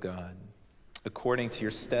me, O God, according to your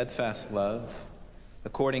steadfast love,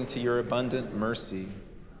 according to your abundant mercy,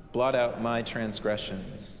 blot out my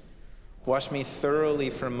transgressions. Wash me thoroughly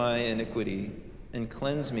from my iniquity and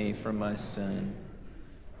cleanse me from my sin.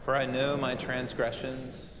 For I know my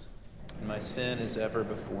transgressions, and my sin is ever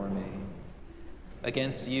before me.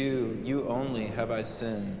 Against you, you only have I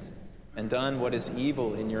sinned and done what is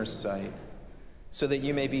evil in your sight, so that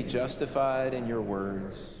you may be justified in your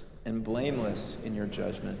words and blameless in your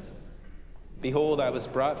judgment. Behold, I was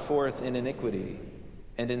brought forth in iniquity,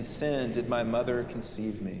 and in sin did my mother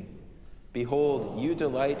conceive me. Behold, you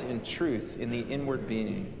delight in truth in the inward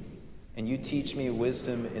being, and you teach me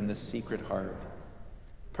wisdom in the secret heart.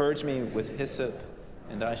 Purge me with hyssop,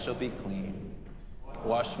 and I shall be clean.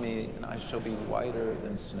 Wash me, and I shall be whiter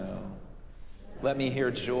than snow. Let me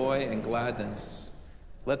hear joy and gladness.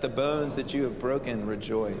 Let the bones that you have broken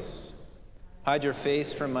rejoice. Hide your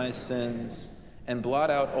face from my sins, and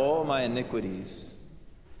blot out all my iniquities.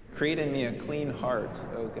 Create in me a clean heart,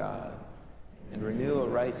 O God, and renew a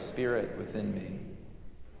right spirit within me.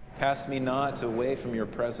 Cast me not away from your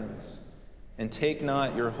presence, and take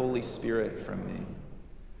not your Holy Spirit from me.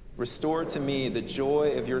 Restore to me the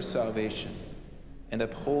joy of your salvation, and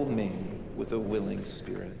uphold me with a willing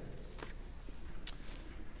spirit.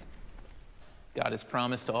 God has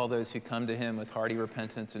promised to all those who come to him with hearty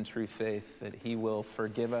repentance and true faith that he will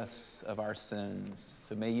forgive us of our sins.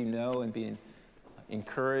 So may you know and be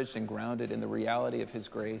encouraged and grounded in the reality of his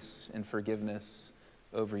grace and forgiveness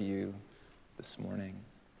over you this morning.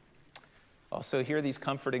 Also, hear these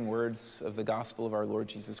comforting words of the gospel of our Lord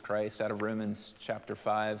Jesus Christ out of Romans chapter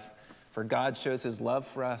 5. For God shows his love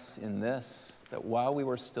for us in this, that while we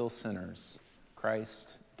were still sinners,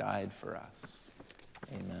 Christ died for us.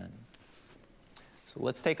 Amen. So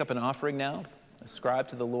let's take up an offering now. Ascribe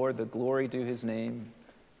to the Lord the glory due his name.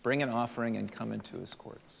 Bring an offering and come into his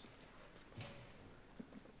courts.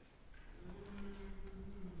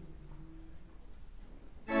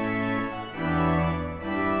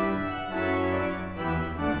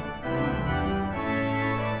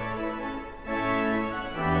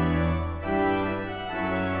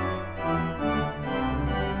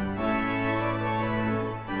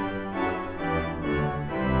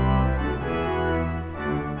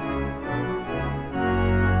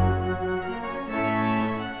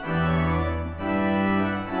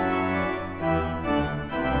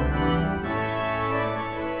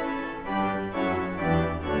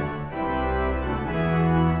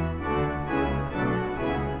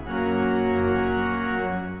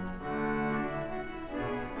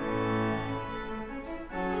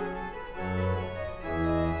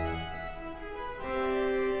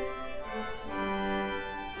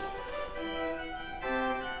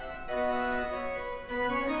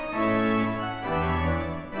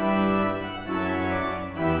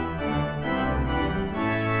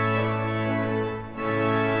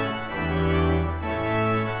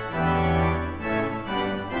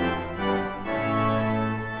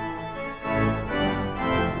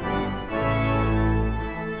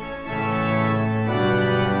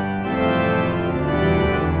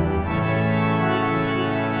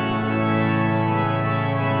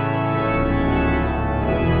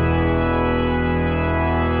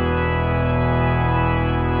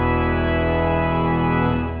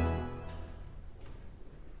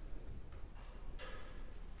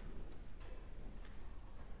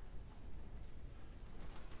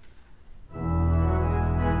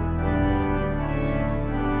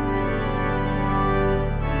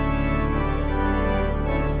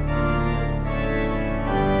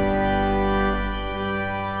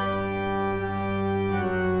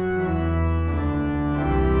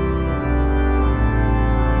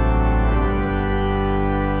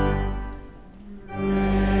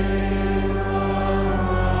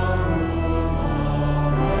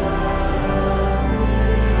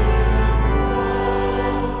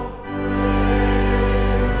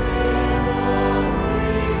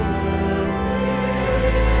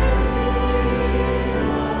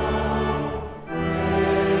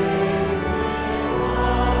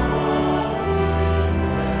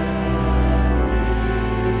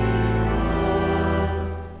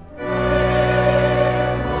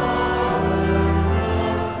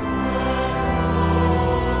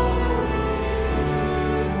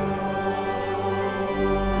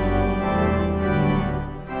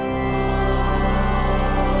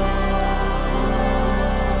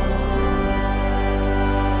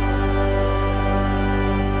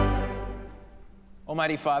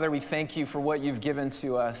 Almighty Father, we thank you for what you've given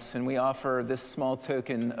to us, and we offer this small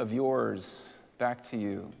token of yours back to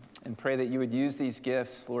you, and pray that you would use these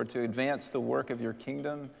gifts, Lord, to advance the work of your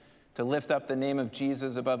kingdom, to lift up the name of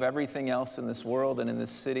Jesus above everything else in this world and in this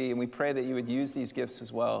city. And we pray that you would use these gifts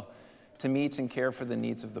as well to meet and care for the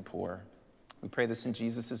needs of the poor. We pray this in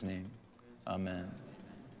Jesus' name. Amen.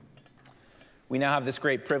 We now have this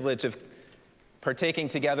great privilege of partaking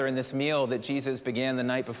together in this meal that Jesus began the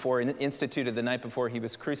night before, instituted the night before he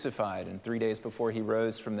was crucified and 3 days before he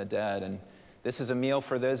rose from the dead. And this is a meal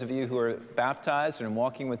for those of you who are baptized and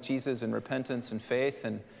walking with Jesus in repentance and faith.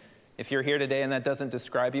 And if you're here today and that doesn't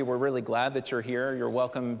describe you, we're really glad that you're here. You're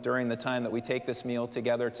welcome during the time that we take this meal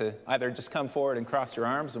together to either just come forward and cross your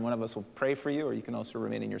arms and one of us will pray for you, or you can also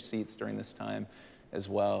remain in your seats during this time as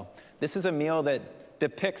well. This is a meal that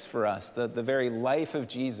depicts for us the very life of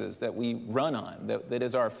Jesus that we run on, that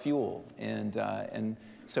is our fuel. And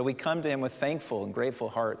so we come to him with thankful and grateful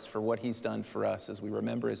hearts for what he's done for us as we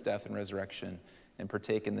remember his death and resurrection and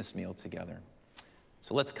partake in this meal together.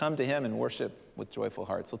 So let's come to him and worship with joyful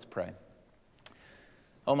hearts. Let's pray.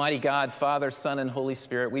 Almighty God, Father, Son, and Holy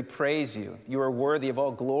Spirit, we praise you. You are worthy of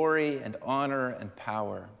all glory and honor and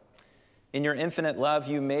power. In your infinite love,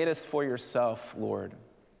 you made us for yourself, Lord.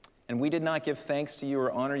 And we did not give thanks to you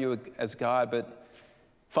or honor you as God, but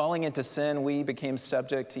falling into sin, we became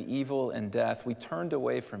subject to evil and death. We turned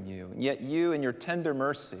away from you. And yet you, in your tender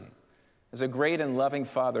mercy, as a great and loving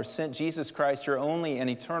Father, sent Jesus Christ, your only and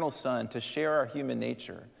eternal Son, to share our human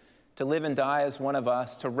nature, to live and die as one of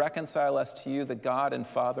us, to reconcile us to you, the God and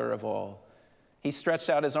Father of all. He stretched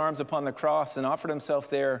out his arms upon the cross and offered himself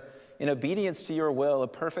there in obedience to your will, a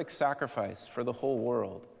perfect sacrifice for the whole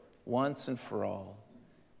world, once and for all.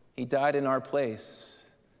 He died in our place,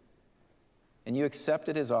 and you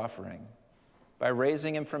accepted his offering by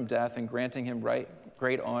raising him from death and granting him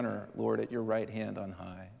great honor, Lord, at your right hand on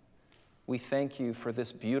high. We thank you for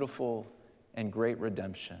this beautiful and great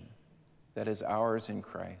redemption that is ours in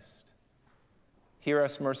Christ. Hear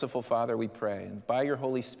us, merciful Father, we pray, and by your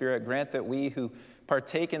Holy Spirit, grant that we who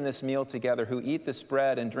partake in this meal together, who eat this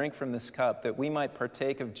bread and drink from this cup, that we might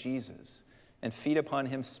partake of Jesus and feed upon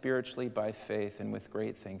him spiritually by faith and with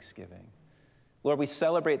great thanksgiving. Lord, we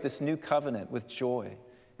celebrate this new covenant with joy,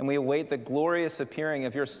 and we await the glorious appearing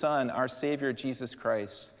of your Son, our Savior, Jesus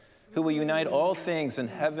Christ, who will unite all things in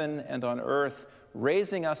heaven and on earth,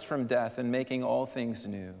 raising us from death and making all things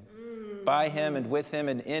new. By him and with him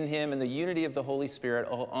and in him, in the unity of the Holy Spirit,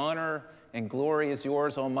 all honor and glory is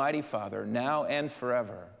yours, Almighty Father, now and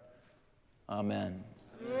forever. Amen.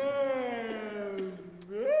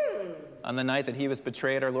 On the night that he was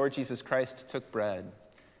betrayed, our Lord Jesus Christ took bread,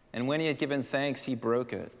 and when he had given thanks, he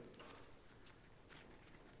broke it.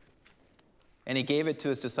 And he gave it to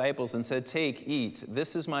his disciples and said, "Take, eat,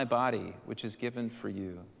 this is my body, which is given for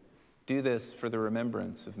you. Do this for the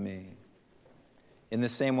remembrance of me." In the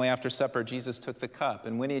same way, after supper, Jesus took the cup,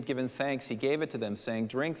 and when he had given thanks, he gave it to them, saying,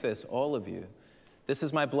 "Drink this, all of you. This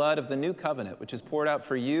is my blood of the new covenant, which is poured out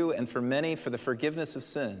for you and for many for the forgiveness of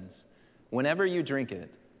sins. Whenever you drink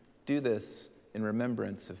it, do this in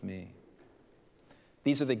remembrance of me."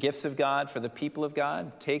 These are the gifts of God for the people of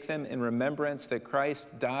God. Take them in remembrance that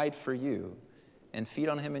Christ died for you, and feed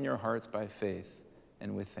on him in your hearts by faith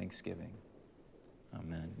and with thanksgiving.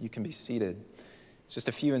 Amen. You can be seated. Just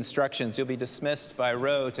a few instructions. You'll be dismissed by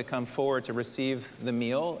row to come forward to receive the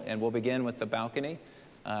meal, and we'll begin with the balcony.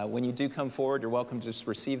 When you do come forward, you're welcome to just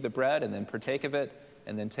receive the bread and then partake of it,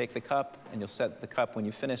 and then take the cup, and you'll set the cup when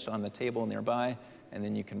you finish on the table nearby, and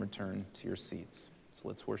then you can return to your seats. So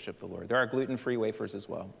let's worship the Lord. There are gluten-free wafers as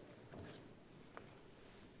well.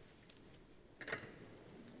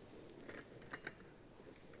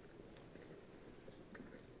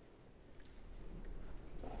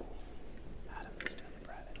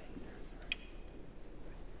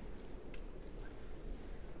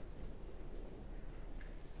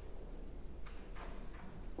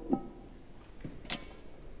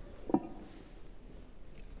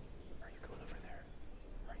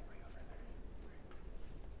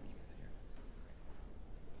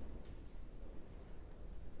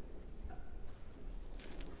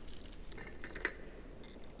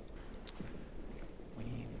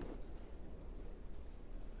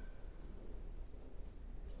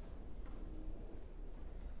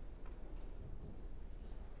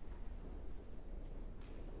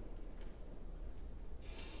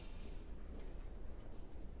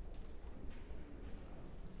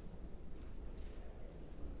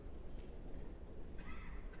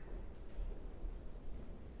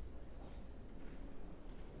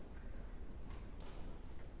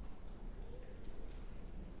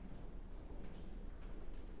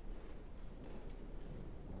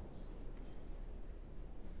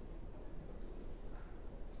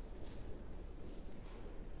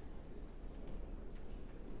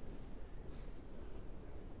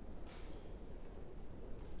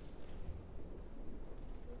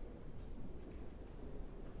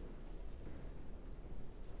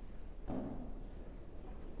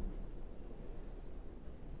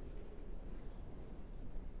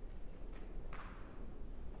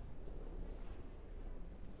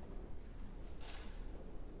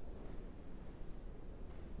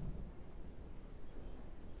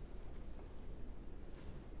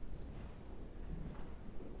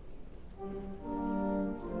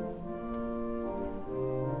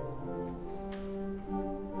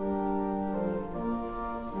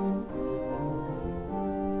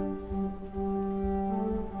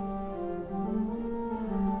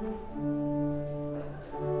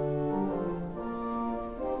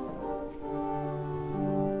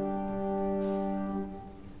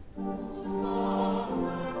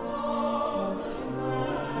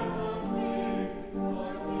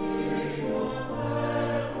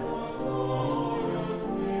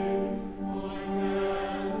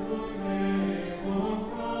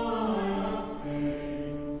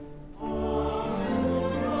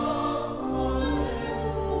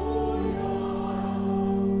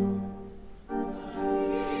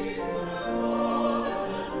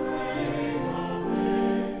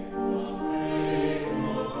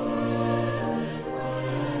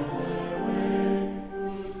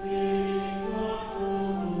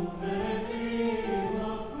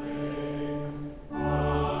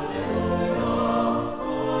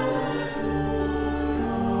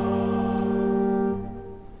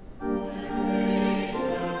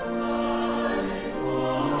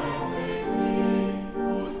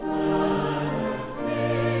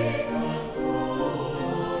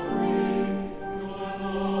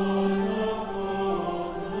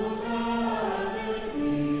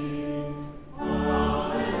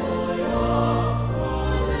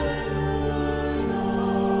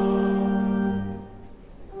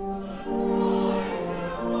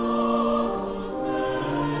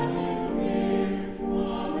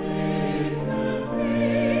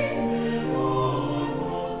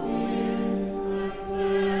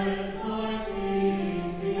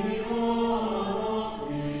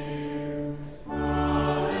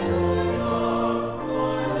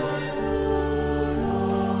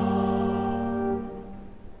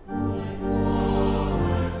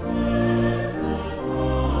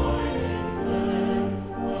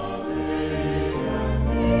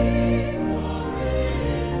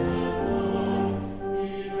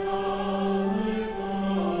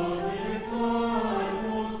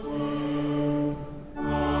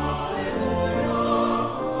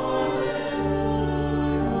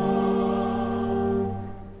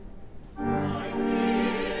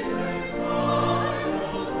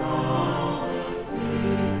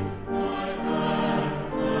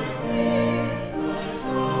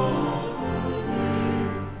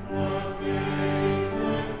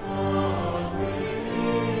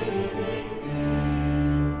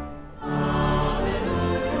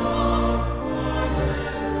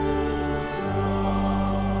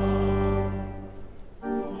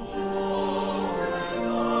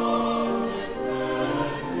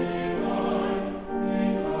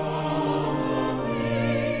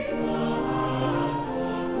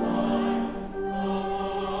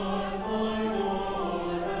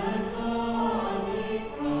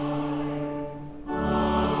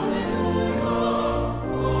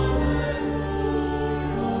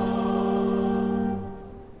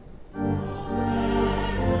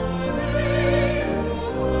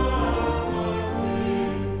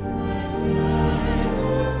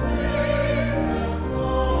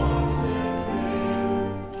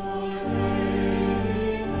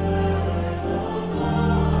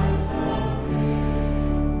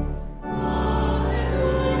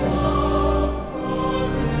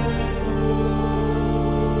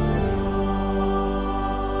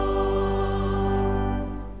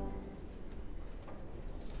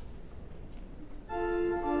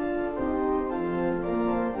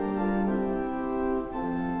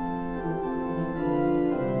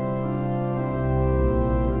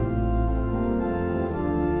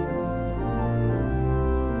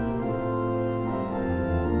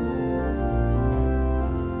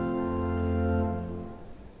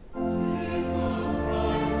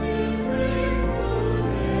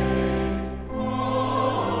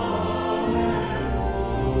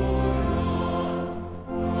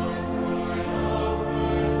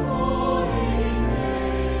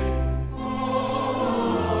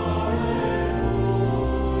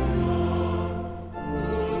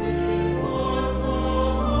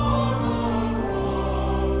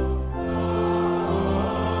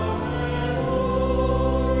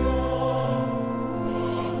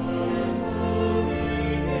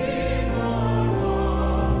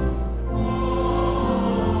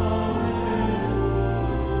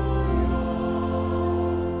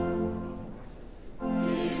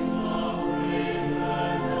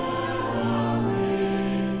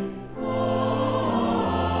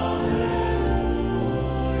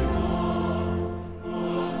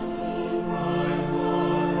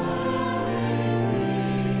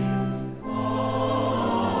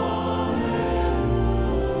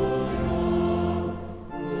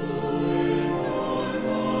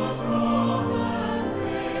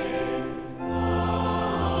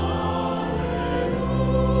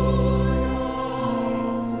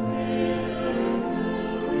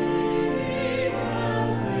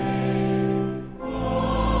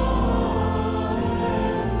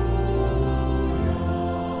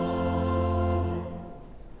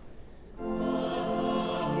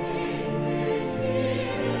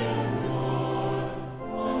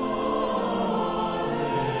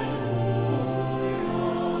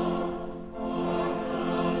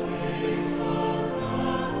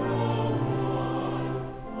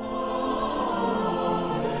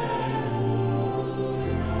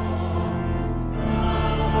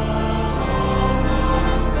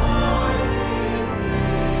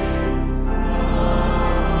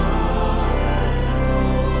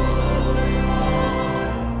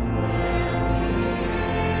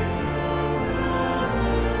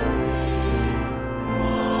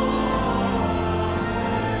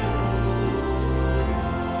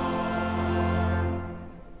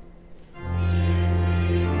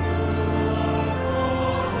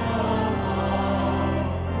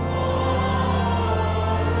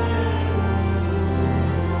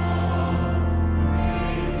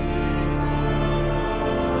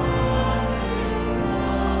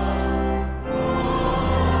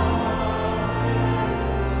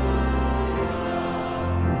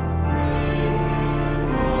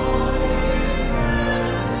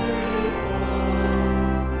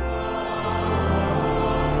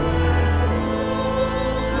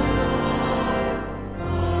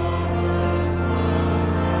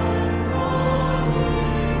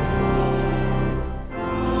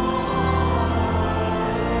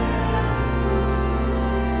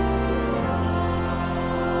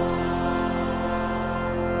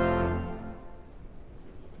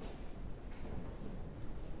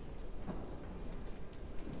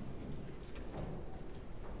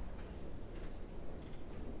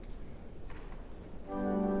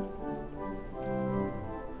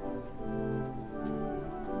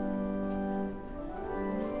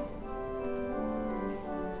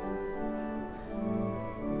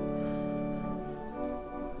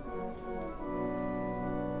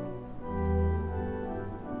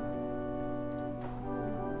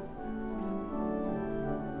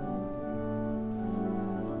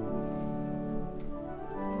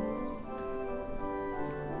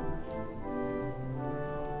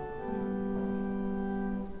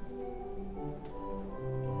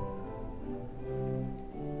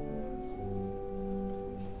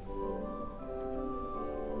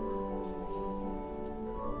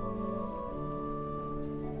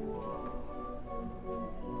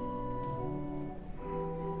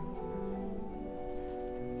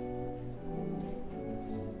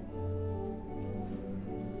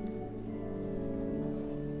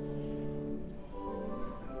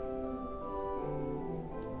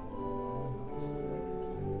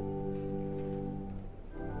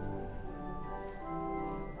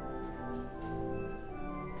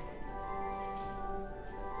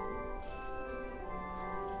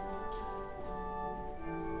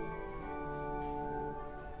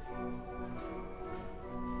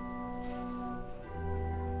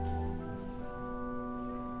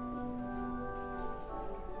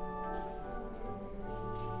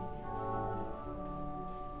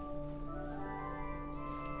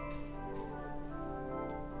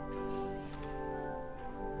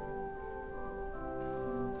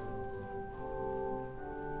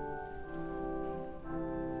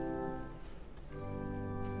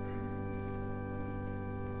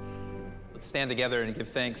 Let's stand together and give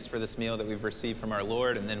thanks for this meal that we've received from our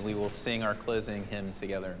Lord, and then we will sing our closing hymn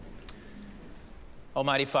together.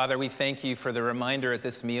 Almighty Father, we thank you for the reminder at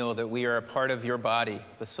this meal that we are a part of your body,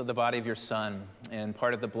 the body of your Son, and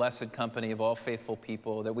part of the blessed company of all faithful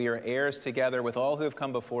people, that we are heirs together with all who have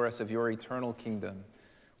come before us of your eternal kingdom.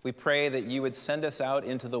 We pray that you would send us out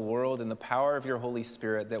into the world in the power of your Holy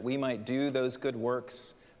Spirit, that we might do those good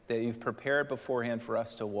works that you've prepared beforehand for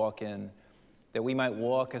us to walk in, that we might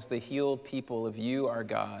walk as the healed people of you, our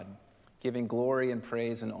God, giving glory and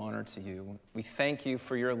praise and honor to you. We thank you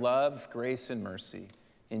for your love, grace, and mercy.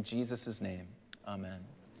 In Jesus' name, amen.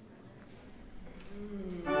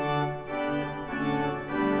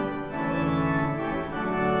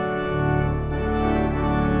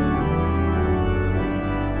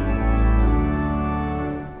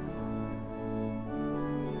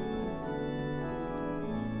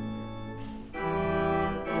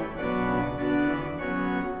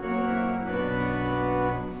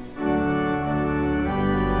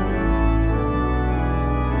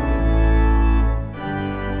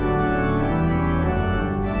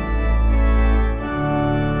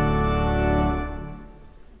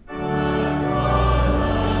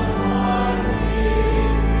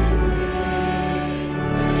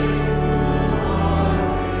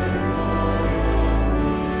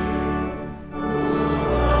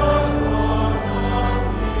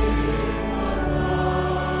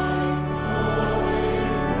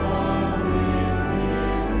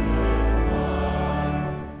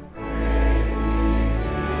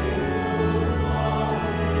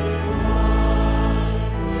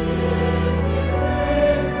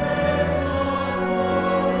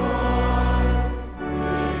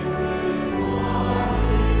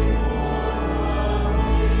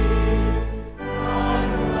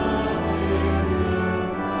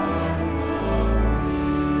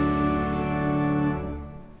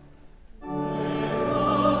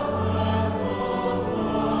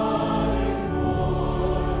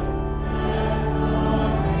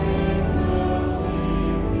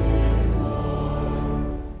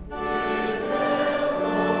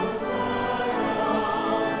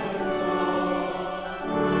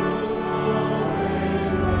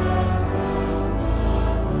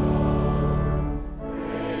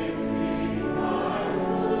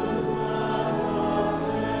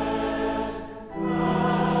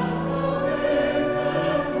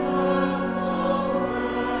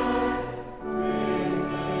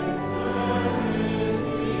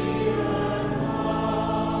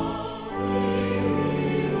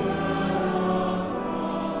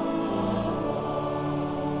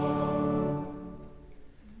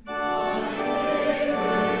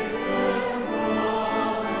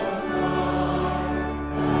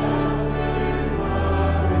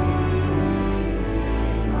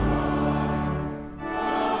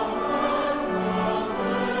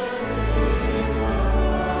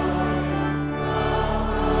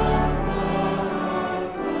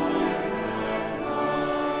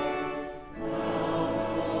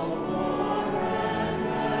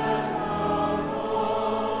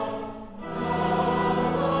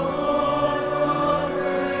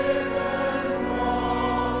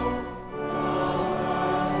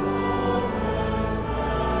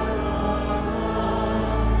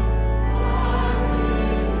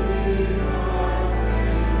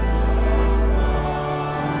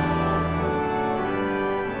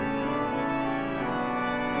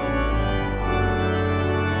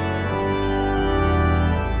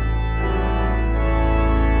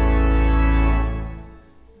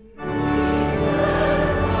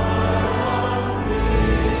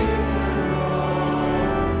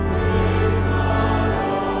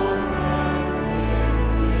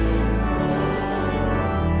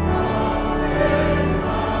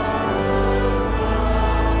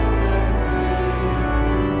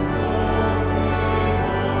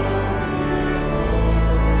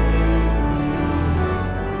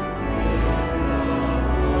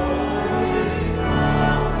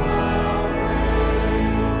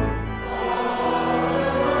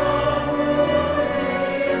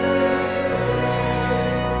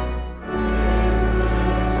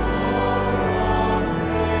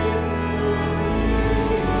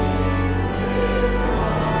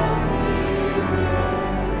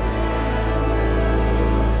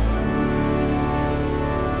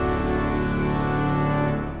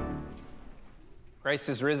 Christ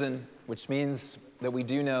is risen, which means that we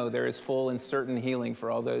do know there is full and certain healing for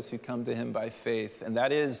all those who come to him by faith. And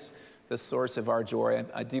that is the source of our joy.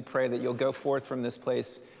 I do pray that you'll go forth from this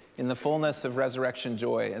place in the fullness of resurrection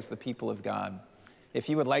joy as the people of God. If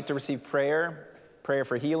you would like to receive prayer, prayer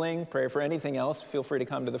for healing, prayer for anything else, feel free to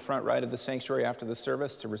come to the front right of the sanctuary after the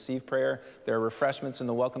service to receive prayer. There are refreshments in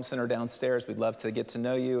the Welcome Center downstairs. We'd love to get to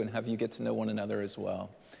know you and have you get to know one another as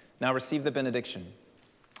well. Now receive the benediction.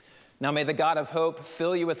 Now may the God of hope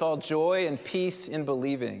fill you with all joy and peace in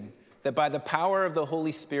believing, that by the power of the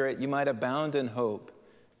Holy Spirit you might abound in hope.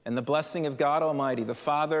 And the blessing of God Almighty, the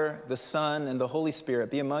Father, the Son, and the Holy Spirit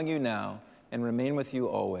be among you now and remain with you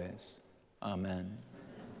always. Amen.